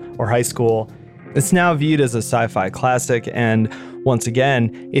school or high school. It's now viewed as a sci-fi classic, and once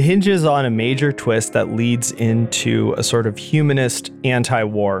again, it hinges on a major twist that leads into a sort of humanist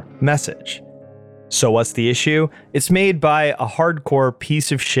anti-war message. So what's the issue? It's made by a hardcore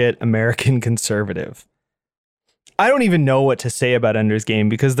piece of shit American conservative. I don't even know what to say about Ender's Game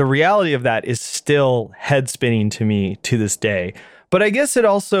because the reality of that is still head-spinning to me to this day. But I guess it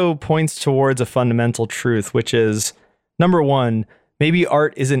also points towards a fundamental truth, which is, number one, maybe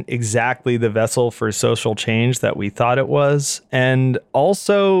art isn't exactly the vessel for social change that we thought it was. And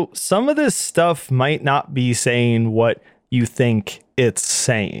also, some of this stuff might not be saying what you think it's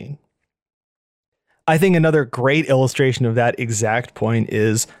saying. I think another great illustration of that exact point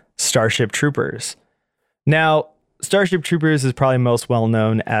is Starship Troopers. Now, Starship Troopers is probably most well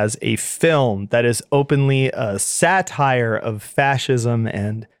known as a film that is openly a satire of fascism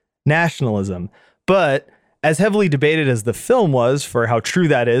and nationalism. But as heavily debated as the film was for how true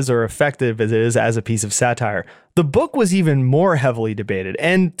that is or effective it is as a piece of satire, the book was even more heavily debated.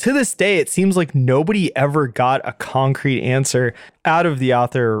 And to this day, it seems like nobody ever got a concrete answer out of the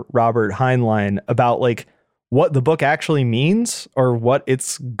author Robert Heinlein about like what the book actually means or what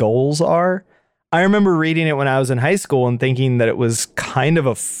its goals are. I remember reading it when I was in high school and thinking that it was kind of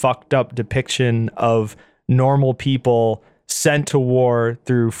a fucked up depiction of normal people sent to war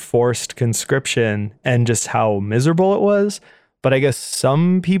through forced conscription and just how miserable it was. But I guess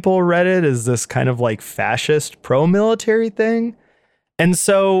some people read it as this kind of like fascist pro-military thing. And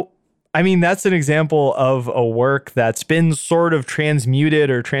so, I mean, that's an example of a work that's been sort of transmuted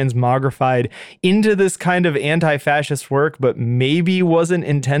or transmogrified into this kind of anti-fascist work, but maybe wasn't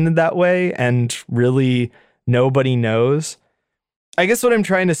intended that way and really nobody knows. I guess what I'm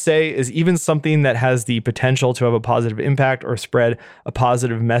trying to say is even something that has the potential to have a positive impact or spread a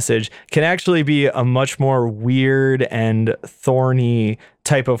positive message can actually be a much more weird and thorny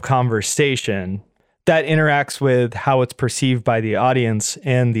type of conversation that interacts with how it's perceived by the audience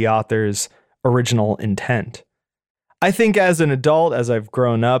and the author's original intent. I think as an adult, as I've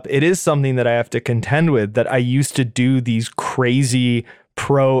grown up, it is something that I have to contend with, that I used to do these crazy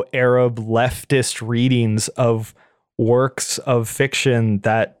pro-Arab leftist readings of works of fiction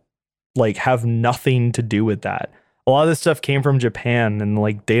that like have nothing to do with that. A lot of this stuff came from Japan and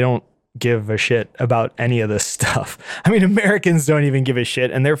like they don't give a shit about any of this stuff. I mean, Americans don't even give a shit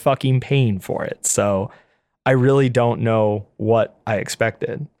and they're fucking paying for it. So I really don't know what I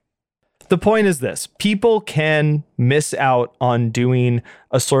expected. The point is this: people can miss out on doing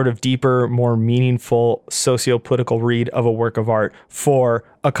a sort of deeper, more meaningful socio-political read of a work of art for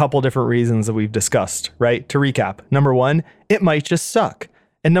a couple different reasons that we've discussed, right? To recap, number one, it might just suck.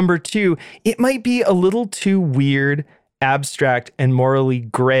 And number two, it might be a little too weird, abstract, and morally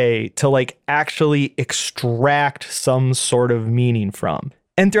gray to like actually extract some sort of meaning from.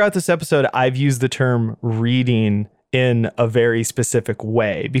 And throughout this episode, I've used the term reading in a very specific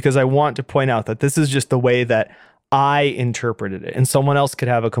way because I want to point out that this is just the way that I interpreted it and someone else could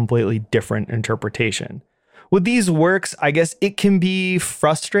have a completely different interpretation. With these works, I guess it can be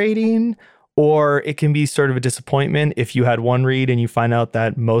frustrating or it can be sort of a disappointment if you had one read and you find out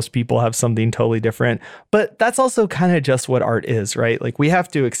that most people have something totally different. But that's also kind of just what art is, right? Like we have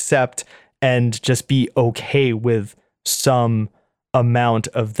to accept and just be okay with some amount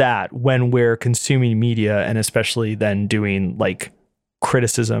of that when we're consuming media and especially then doing like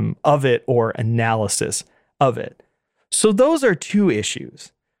criticism of it or analysis of it. So those are two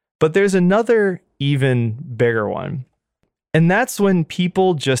issues, but there's another even bigger one. And that's when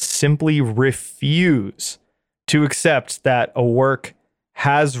people just simply refuse to accept that a work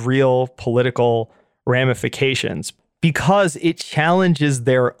has real political ramifications because it challenges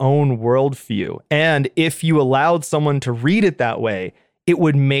their own worldview. And if you allowed someone to read it that way, it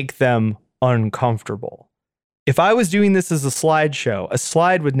would make them uncomfortable. If I was doing this as a slideshow, a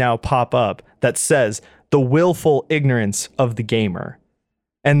slide would now pop up that says, "The willful ignorance of the gamer."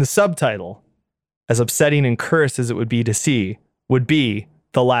 And the subtitle, as upsetting and cursed as it would be to see, would be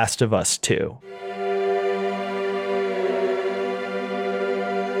The Last of Us 2.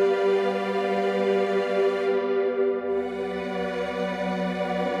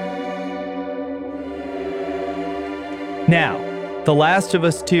 Now, The Last of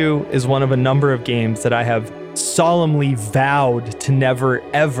Us 2 is one of a number of games that I have solemnly vowed to never,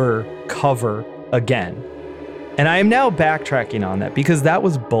 ever cover again. And I am now backtracking on that because that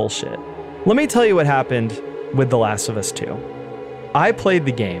was bullshit. Let me tell you what happened with The Last of Us 2. I played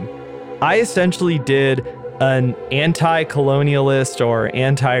the game. I essentially did an anti-colonialist or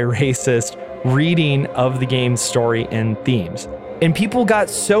anti-racist reading of the game's story and themes. And people got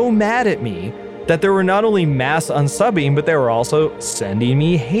so mad at me that there were not only mass unsubbing, but they were also sending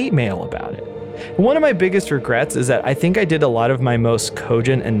me hate mail about it. One of my biggest regrets is that I think I did a lot of my most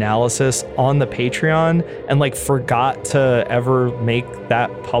cogent analysis on the Patreon and like forgot to ever make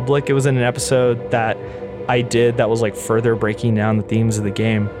that public. It was in an episode that I did that was like further breaking down the themes of the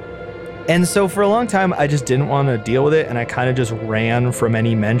game. And so for a long time, I just didn't want to deal with it. And I kind of just ran from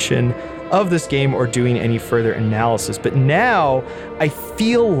any mention of this game or doing any further analysis. But now I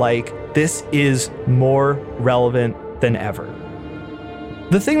feel like this is more relevant than ever.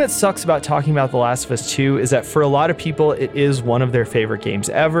 The thing that sucks about talking about The Last of Us 2 is that for a lot of people, it is one of their favorite games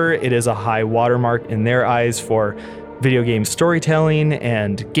ever. It is a high watermark in their eyes for video game storytelling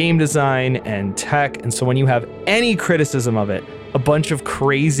and game design and tech. And so when you have any criticism of it, a bunch of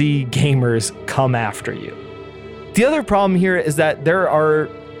crazy gamers come after you. The other problem here is that there are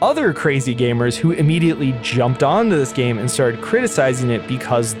other crazy gamers who immediately jumped onto this game and started criticizing it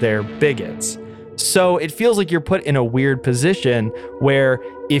because they're bigots. So it feels like you're put in a weird position where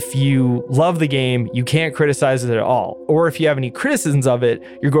if you love the game, you can't criticize it at all. Or if you have any criticisms of it,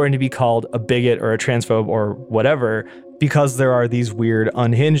 you're going to be called a bigot or a transphobe or whatever, because there are these weird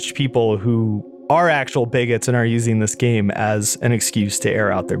unhinged people who are actual bigots and are using this game as an excuse to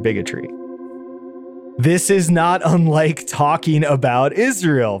air out their bigotry. This is not unlike talking about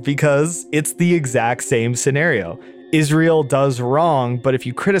Israel, because it's the exact same scenario. Israel does wrong, but if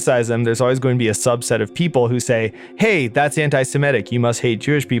you criticize them, there's always going to be a subset of people who say, hey, that's anti-Semitic. You must hate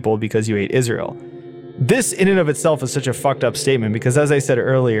Jewish people because you hate Israel. This in and of itself is such a fucked up statement because, as I said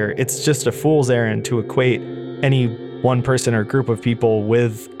earlier, it's just a fool's errand to equate any one person or group of people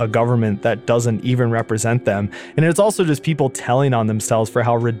with a government that doesn't even represent them. And it's also just people telling on themselves for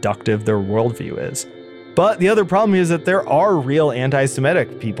how reductive their worldview is. But the other problem is that there are real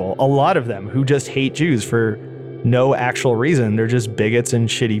anti-Semitic people, a lot of them, who just hate Jews for no actual reason. They're just bigots and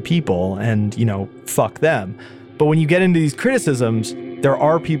shitty people and, fuck them. But when you get into these criticisms, there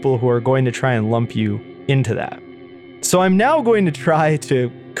are people who are going to try and lump you into that. So I'm now going to try to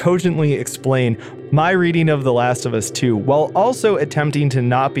cogently explain my reading of The Last of Us 2 while also attempting to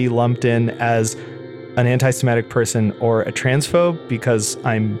not be lumped in as an anti-Semitic person or a transphobe, because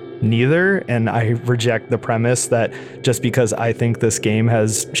I'm neither, and I reject the premise that just because I think this game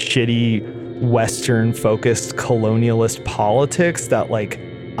has shitty Western-focused colonialist politics that,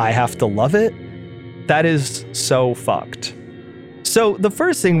 I have to love it. That is so fucked. So the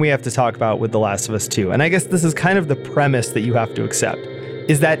first thing we have to talk about with The Last of Us 2, and I guess this is kind of the premise that you have to accept,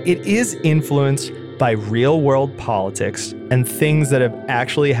 is that it is influenced by real-world politics and things that have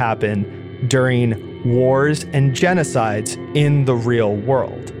actually happened during wars and genocides in the real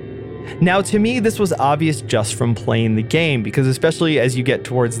world. Now, to me, this was obvious just from playing the game, because especially as you get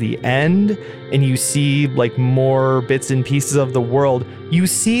towards the end and you see more bits and pieces of the world, you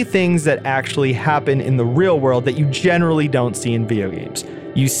see things that actually happen in the real world that you generally don't see in video games.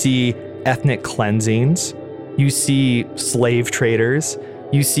 You see ethnic cleansings, you see slave traders,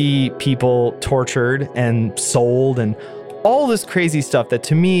 you see people tortured and sold, and all this crazy stuff that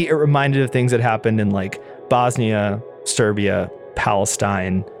to me, it reminded of things that happened in Bosnia, Serbia,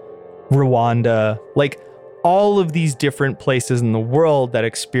 Palestine, Rwanda, all of these different places in the world that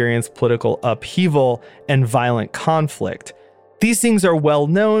experience political upheaval and violent conflict. These things are well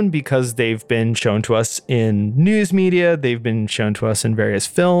known because they've been shown to us in news media, they've been shown to us in various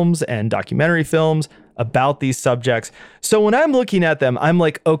films and documentary films about these subjects. So when I'm looking at them, I'm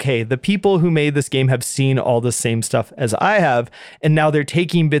like, okay, the people who made this game have seen all the same stuff as I have, and now they're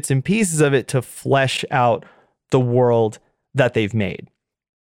taking bits and pieces of it to flesh out the world that they've made.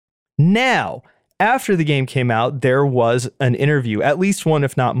 Now, after the game came out, there was an interview, at least one,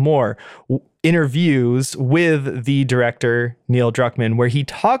 if not more, interviews with the director, Neil Druckmann, where he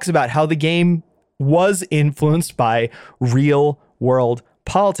talks about how the game was influenced by real world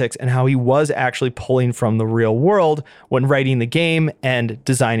politics and how he was actually pulling from the real world when writing the game and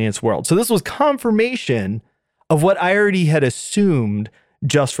designing its world. So this was confirmation of what I already had assumed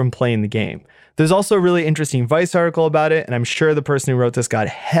just from playing the game. There's also a really interesting Vice article about it, and I'm sure the person who wrote this got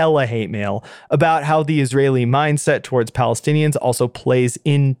hella hate mail about how the Israeli mindset towards Palestinians also plays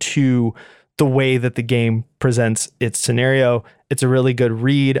into the way that the game presents its scenario. It's a really good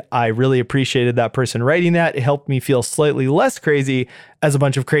read. I really appreciated that person writing that. It helped me feel slightly less crazy, as a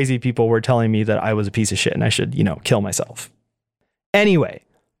bunch of crazy people were telling me that I was a piece of shit and I should, kill myself. Anyway,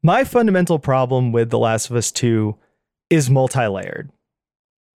 my fundamental problem with The Last of Us 2 is multi-layered.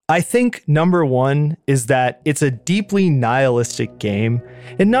 I think number one is that it's a deeply nihilistic game,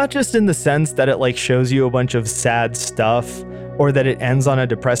 and not just in the sense that it shows you a bunch of sad stuff or that it ends on a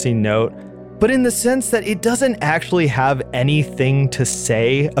depressing note, but in the sense that it doesn't actually have anything to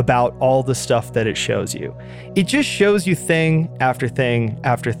say about all the stuff that it shows you. It just shows you thing after thing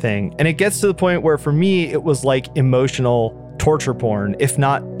after thing, and it gets to the point where for me it was like emotional torture porn, if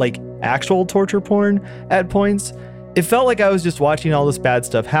not actual torture porn at points. It felt like I was just watching all this bad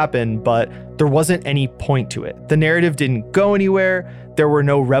stuff happen, but there wasn't any point to it. The narrative didn't go anywhere. There were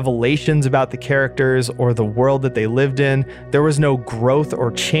no revelations about the characters or the world that they lived in. There was no growth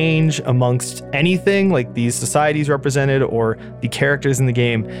or change amongst anything like these societies represented or the characters in the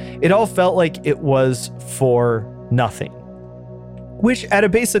game. It all felt like it was for nothing, which at a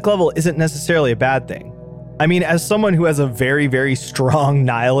basic level isn't necessarily a bad thing. I mean, as someone who has a very, very strong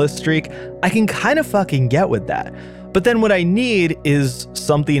nihilist streak, I can kind of fucking get with that. But then what I need is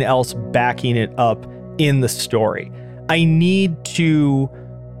something else backing it up in the story. I need to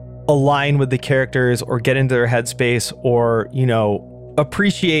align with the characters or get into their headspace or,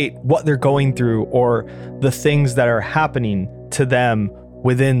 appreciate what they're going through or the things that are happening to them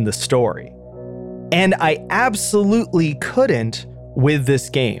within the story. And I absolutely couldn't with this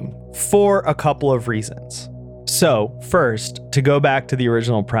game for a couple of reasons. So first, to go back to the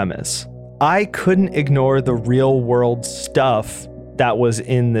original premise, I couldn't ignore the real world stuff that was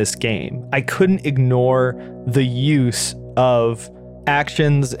in this game. I couldn't ignore the use of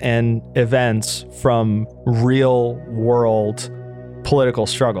actions and events from real world political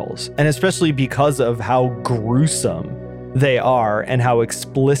struggles, and especially because of how gruesome they are and how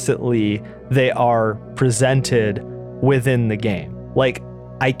explicitly they are presented within the game. Like,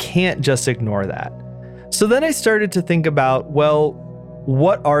 I can't just ignore that. So then I started to think about, well,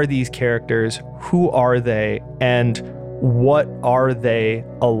 what are these characters? Who are they? And what are they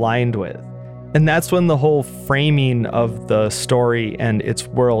aligned with? And that's when the whole framing of the story and its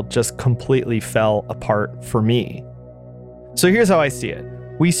world just completely fell apart for me. So here's how I see it.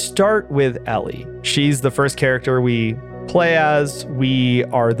 We start with Ellie. She's the first character we play as. We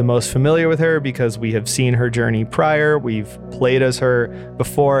are the most familiar with her because we have seen her journey prior. We've played as her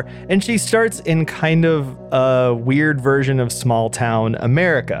before. And she starts in kind of a weird version of small town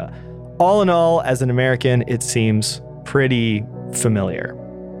America. All in all, as an American, it seems pretty familiar.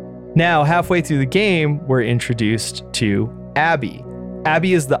 Now, halfway through the game, we're introduced to Abby.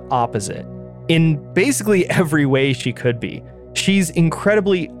 Abby is the opposite in basically every way she could be. She's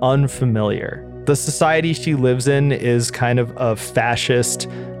incredibly unfamiliar. The society she lives in is kind of a fascist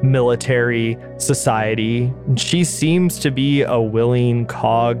military society. She seems to be a willing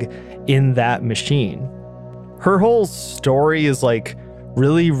cog in that machine. Her whole story is like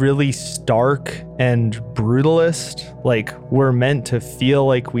really, really stark and brutalist. Like, we're meant to feel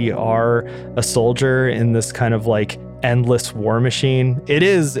like we are a soldier in this kind of like endless war machine. It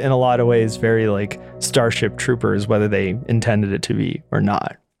is in a lot of ways very like Starship Troopers, whether they intended it to be or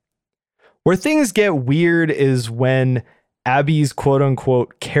not. Where things get weird is when Abby's quote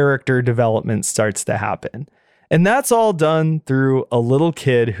unquote character development starts to happen. And that's all done through a little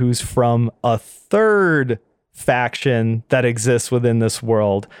kid who's from a third faction that exists within this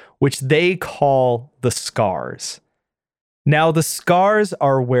world, which they call the Scars. Now, the Scars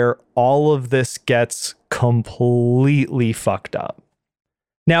are where all of this gets completely fucked up.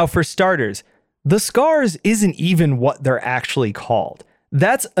 Now, for starters, the Scars isn't even what they're actually called.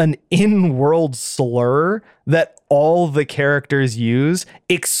 That's an in-world slur that all the characters use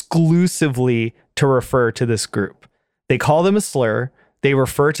exclusively to refer to this group. They call them a slur. They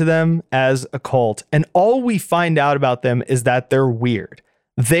refer to them as a cult. And all we find out about them is that they're weird.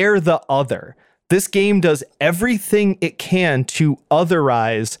 They're the other. This game does everything it can to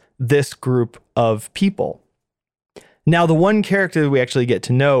otherize this group of people. Now, the one character that we actually get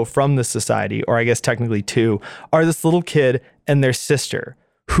to know from the society, or I guess technically two, are this little kid and their sister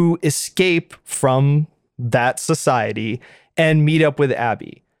who escape from that society and meet up with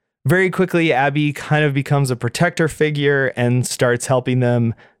Abby. Very quickly, Abby kind of becomes a protector figure and starts helping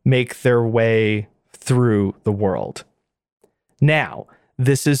them make their way through the world. Now,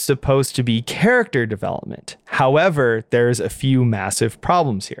 this is supposed to be character development. However, there's a few massive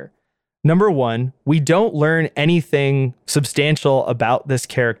problems here. Number one, we don't learn anything substantial about this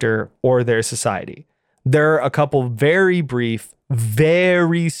character or their society. There are a couple very brief,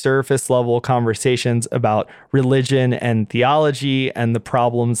 very surface level conversations about religion and theology and the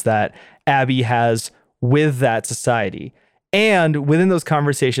problems that Abby has with that society. And within those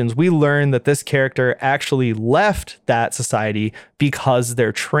conversations, we learn that this character actually left that society because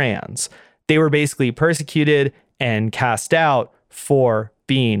they're trans. They were basically persecuted and cast out for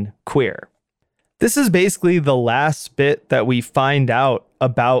being queer. This is basically the last bit that we find out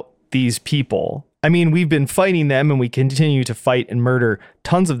about these people. I mean, we've been fighting them and we continue to fight and murder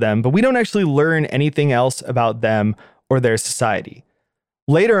tons of them, but we don't actually learn anything else about them or their society.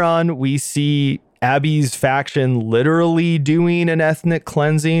 Later on, we see Abby's faction literally doing an ethnic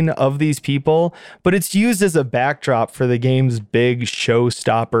cleansing of these people, but it's used as a backdrop for the game's big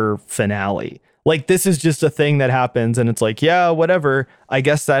showstopper finale. Like, this is just a thing that happens and it's like, yeah, whatever, I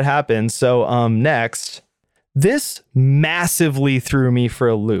guess that happened. So next. This massively threw me for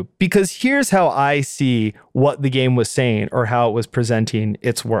a loop because here's how I see what the game was saying or how it was presenting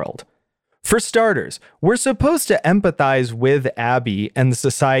its world. For starters, we're supposed to empathize with Abby and the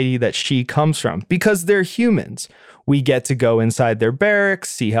society that she comes from because they're humans. We get to go inside their barracks,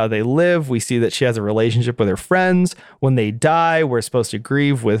 see how they live. We see that she has a relationship with her friends. When they die, we're supposed to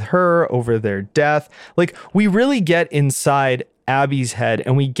grieve with her over their death. Like, we really get inside Abby's head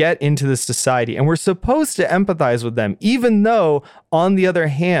and we get into this society and we're supposed to empathize with them, even though, on the other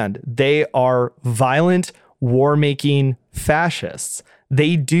hand, they are violent, war-making fascists.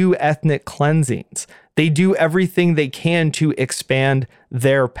 They do ethnic cleansings. They do everything they can to expand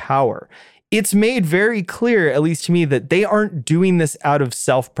their power. It's made very clear, at least to me, that they aren't doing this out of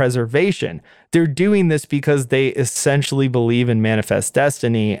self-preservation. They're doing this because they essentially believe in manifest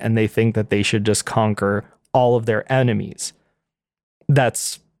destiny and they think that they should just conquer all of their enemies.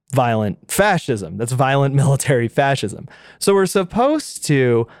 That's violent fascism. That's violent military fascism. So we're supposed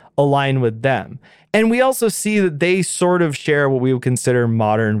to align with them. And we also see that they sort of share what we would consider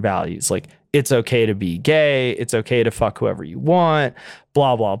modern values, like it's okay to be gay, it's okay to fuck whoever you want,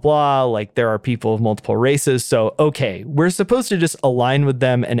 blah, blah, blah. Like there are people of multiple races. So, okay, we're supposed to just align with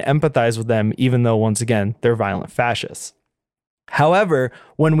them and empathize with them, even though, once again, they're violent fascists. However,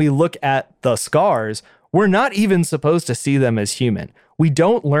 when we look at the scars, we're not even supposed to see them as human. We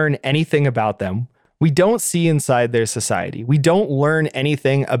don't learn anything about them. We don't see inside their society. We don't learn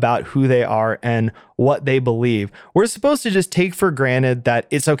anything about who they are and what they believe. We're supposed to just take for granted that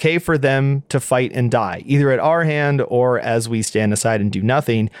it's okay for them to fight and die, either at our hand or as we stand aside and do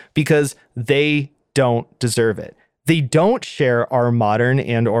nothing, because they don't deserve it. They don't share our modern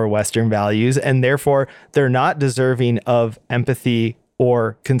and or Western values, and therefore they're not deserving of empathy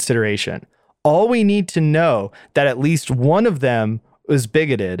or consideration. All we need to know that at least one of them is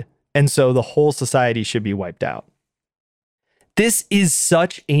bigoted, and so the whole society should be wiped out. This is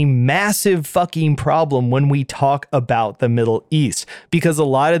such a massive fucking problem when we talk about the Middle East, because a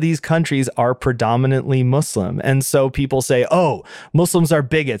lot of these countries are predominantly Muslim. And so people say, oh, Muslims are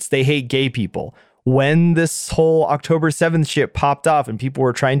bigots. They hate gay people. When this whole October 7th shit popped off and people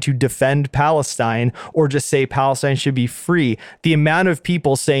were trying to defend Palestine or just say Palestine should be free, the amount of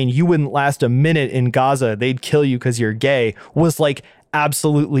people saying you wouldn't last a minute in Gaza, they'd kill you because you're gay, was like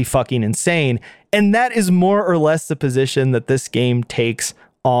absolutely fucking insane. And that is more or less the position that this game takes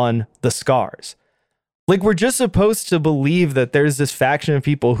on the scars. Like, we're just supposed to believe that there's this faction of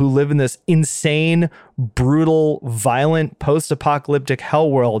people who live in this insane, brutal, violent, post-apocalyptic hell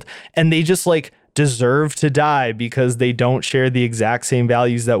world, and they just like deserve to die because they don't share the exact same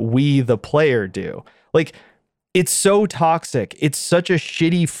values that we, the player, do. Like, it's so toxic. It's such a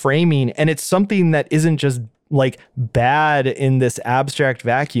shitty framing, and it's something that isn't just like bad in this abstract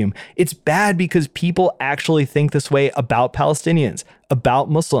vacuum. It's bad because people actually think this way about Palestinians, about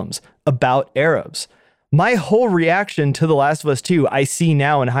Muslims, about Arabs. My whole reaction to The Last of Us 2, I see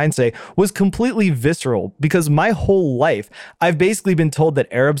now in hindsight, was completely visceral, because my whole life, I've basically been told that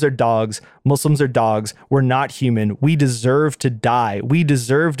Arabs are dogs, Muslims are dogs, we're not human, we deserve to die, we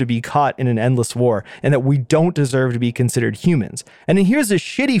deserve to be caught in an endless war, and that we don't deserve to be considered humans. And then here's a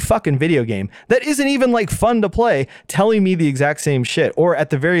shitty fucking video game that isn't even like fun to play, telling me the exact same shit, or at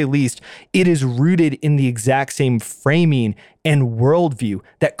the very least, it is rooted in the exact same framing and worldview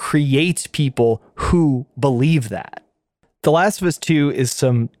that creates people who believe that. The Last of Us 2 is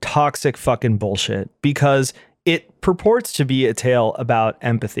some toxic fucking bullshit because it purports to be a tale about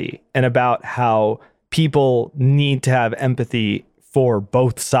empathy and about how people need to have empathy for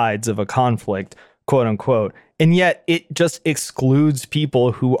both sides of a conflict, quote unquote. And yet it just excludes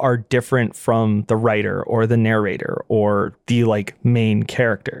people who are different from the writer or the narrator or the like main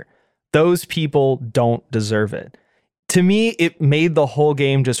character. Those people don't deserve it. To me, it made the whole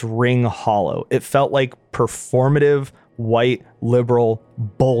game just ring hollow. It felt like performative, white, liberal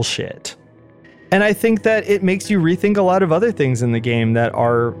bullshit. And I think that it makes you rethink a lot of other things in the game that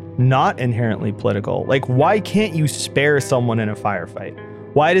are not inherently political. Like, why can't you spare someone in a firefight?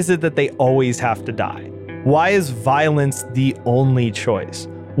 Why is it that they always have to die? Why is violence the only choice?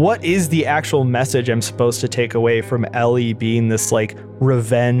 What is the actual message I'm supposed to take away from Ellie being this like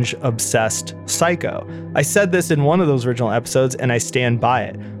revenge-obsessed psycho? I said this in one of those original episodes, and I stand by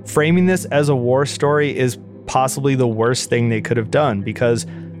it. Framing this as a war story is possibly the worst thing they could have done, because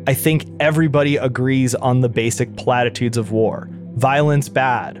I think everybody agrees on the basic platitudes of war. Violence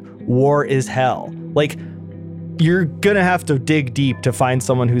bad. War is hell. Like, you're gonna have to dig deep to find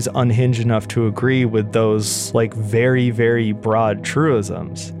someone who's unhinged enough to agree with those like very, very broad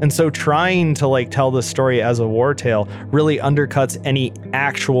truisms. And so trying to like tell the story as a war tale really undercuts any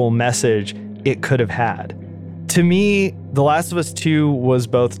actual message it could have had. To me, The Last of Us 2 was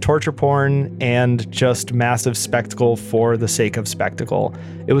both torture porn and just massive spectacle for the sake of spectacle.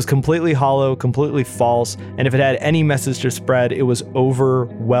 It was completely hollow, completely false, and if it had any message to spread, it was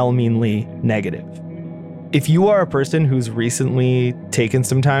overwhelmingly negative. If you are a person who's recently taken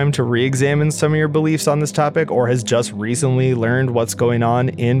some time to re-examine some of your beliefs on this topic, or has just recently learned what's going on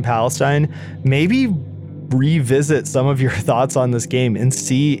in Palestine, maybe revisit some of your thoughts on this game and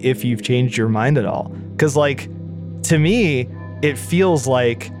see if you've changed your mind at all. Because, like, to me, it feels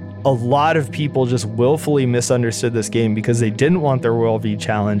like a lot of people just willfully misunderstood this game because they didn't want their worldview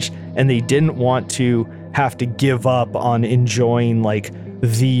challenged and they didn't want to have to give up on enjoying like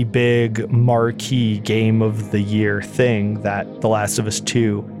the big marquee game of the year thing that The Last of Us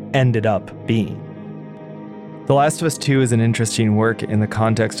 2 ended up being. The Last of Us 2 is an interesting work in the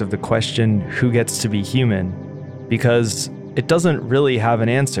context of the question, who gets to be human? Because it doesn't really have an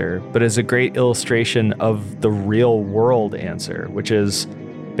answer, but is a great illustration of the real world answer, which is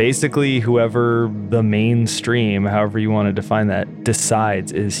basically whoever the mainstream, however you want to define that,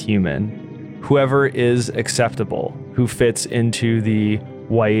 decides is human. Whoever is acceptable, who fits into the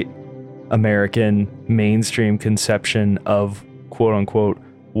white American mainstream conception of, quote unquote,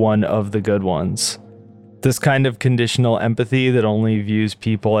 one of the good ones. This kind of conditional empathy that only views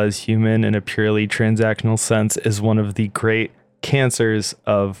people as human in a purely transactional sense is one of the great cancers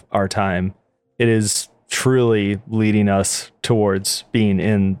of our time. It is truly leading us towards being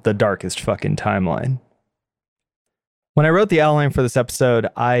in the darkest fucking timeline. When I wrote the outline for this episode,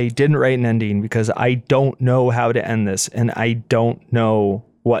 I didn't write an ending because I don't know how to end this and I don't know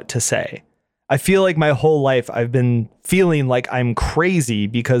what to say. I feel like my whole life I've been feeling like I'm crazy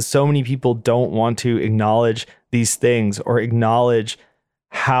because so many people don't want to acknowledge these things or acknowledge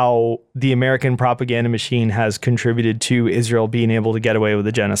how the American propaganda machine has contributed to Israel being able to get away with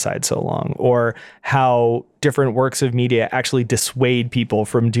a genocide so long, or how different works of media actually dissuade people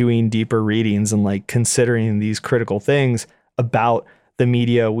from doing deeper readings and like considering these critical things about the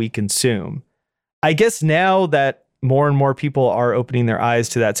media we consume. I guess now that more and more people are opening their eyes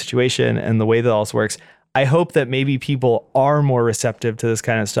to that situation and the way that all this works, I hope that maybe people are more receptive to this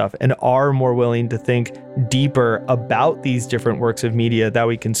kind of stuff and are more willing to think deeper about these different works of media that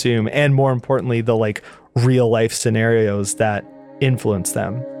we consume, and more importantly, the like real life scenarios that influence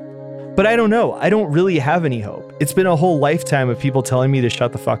them. But I don't know. I don't really have any hope. It's been a whole lifetime of people telling me to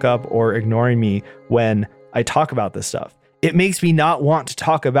shut the fuck up or ignoring me when I talk about this stuff. It makes me not want to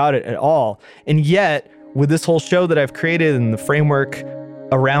talk about it at all. And yet, with this whole show that I've created and the framework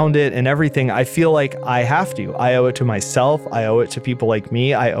around it and everything, I feel like I have to. I owe it to myself. I owe it to people like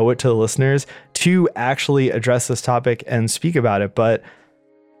me. I owe it to the listeners to actually address this topic and speak about it. But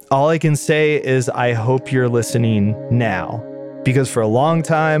all I can say is I hope you're listening now, because for a long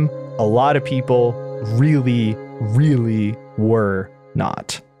time, a lot of people really, really were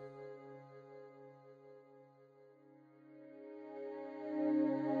not.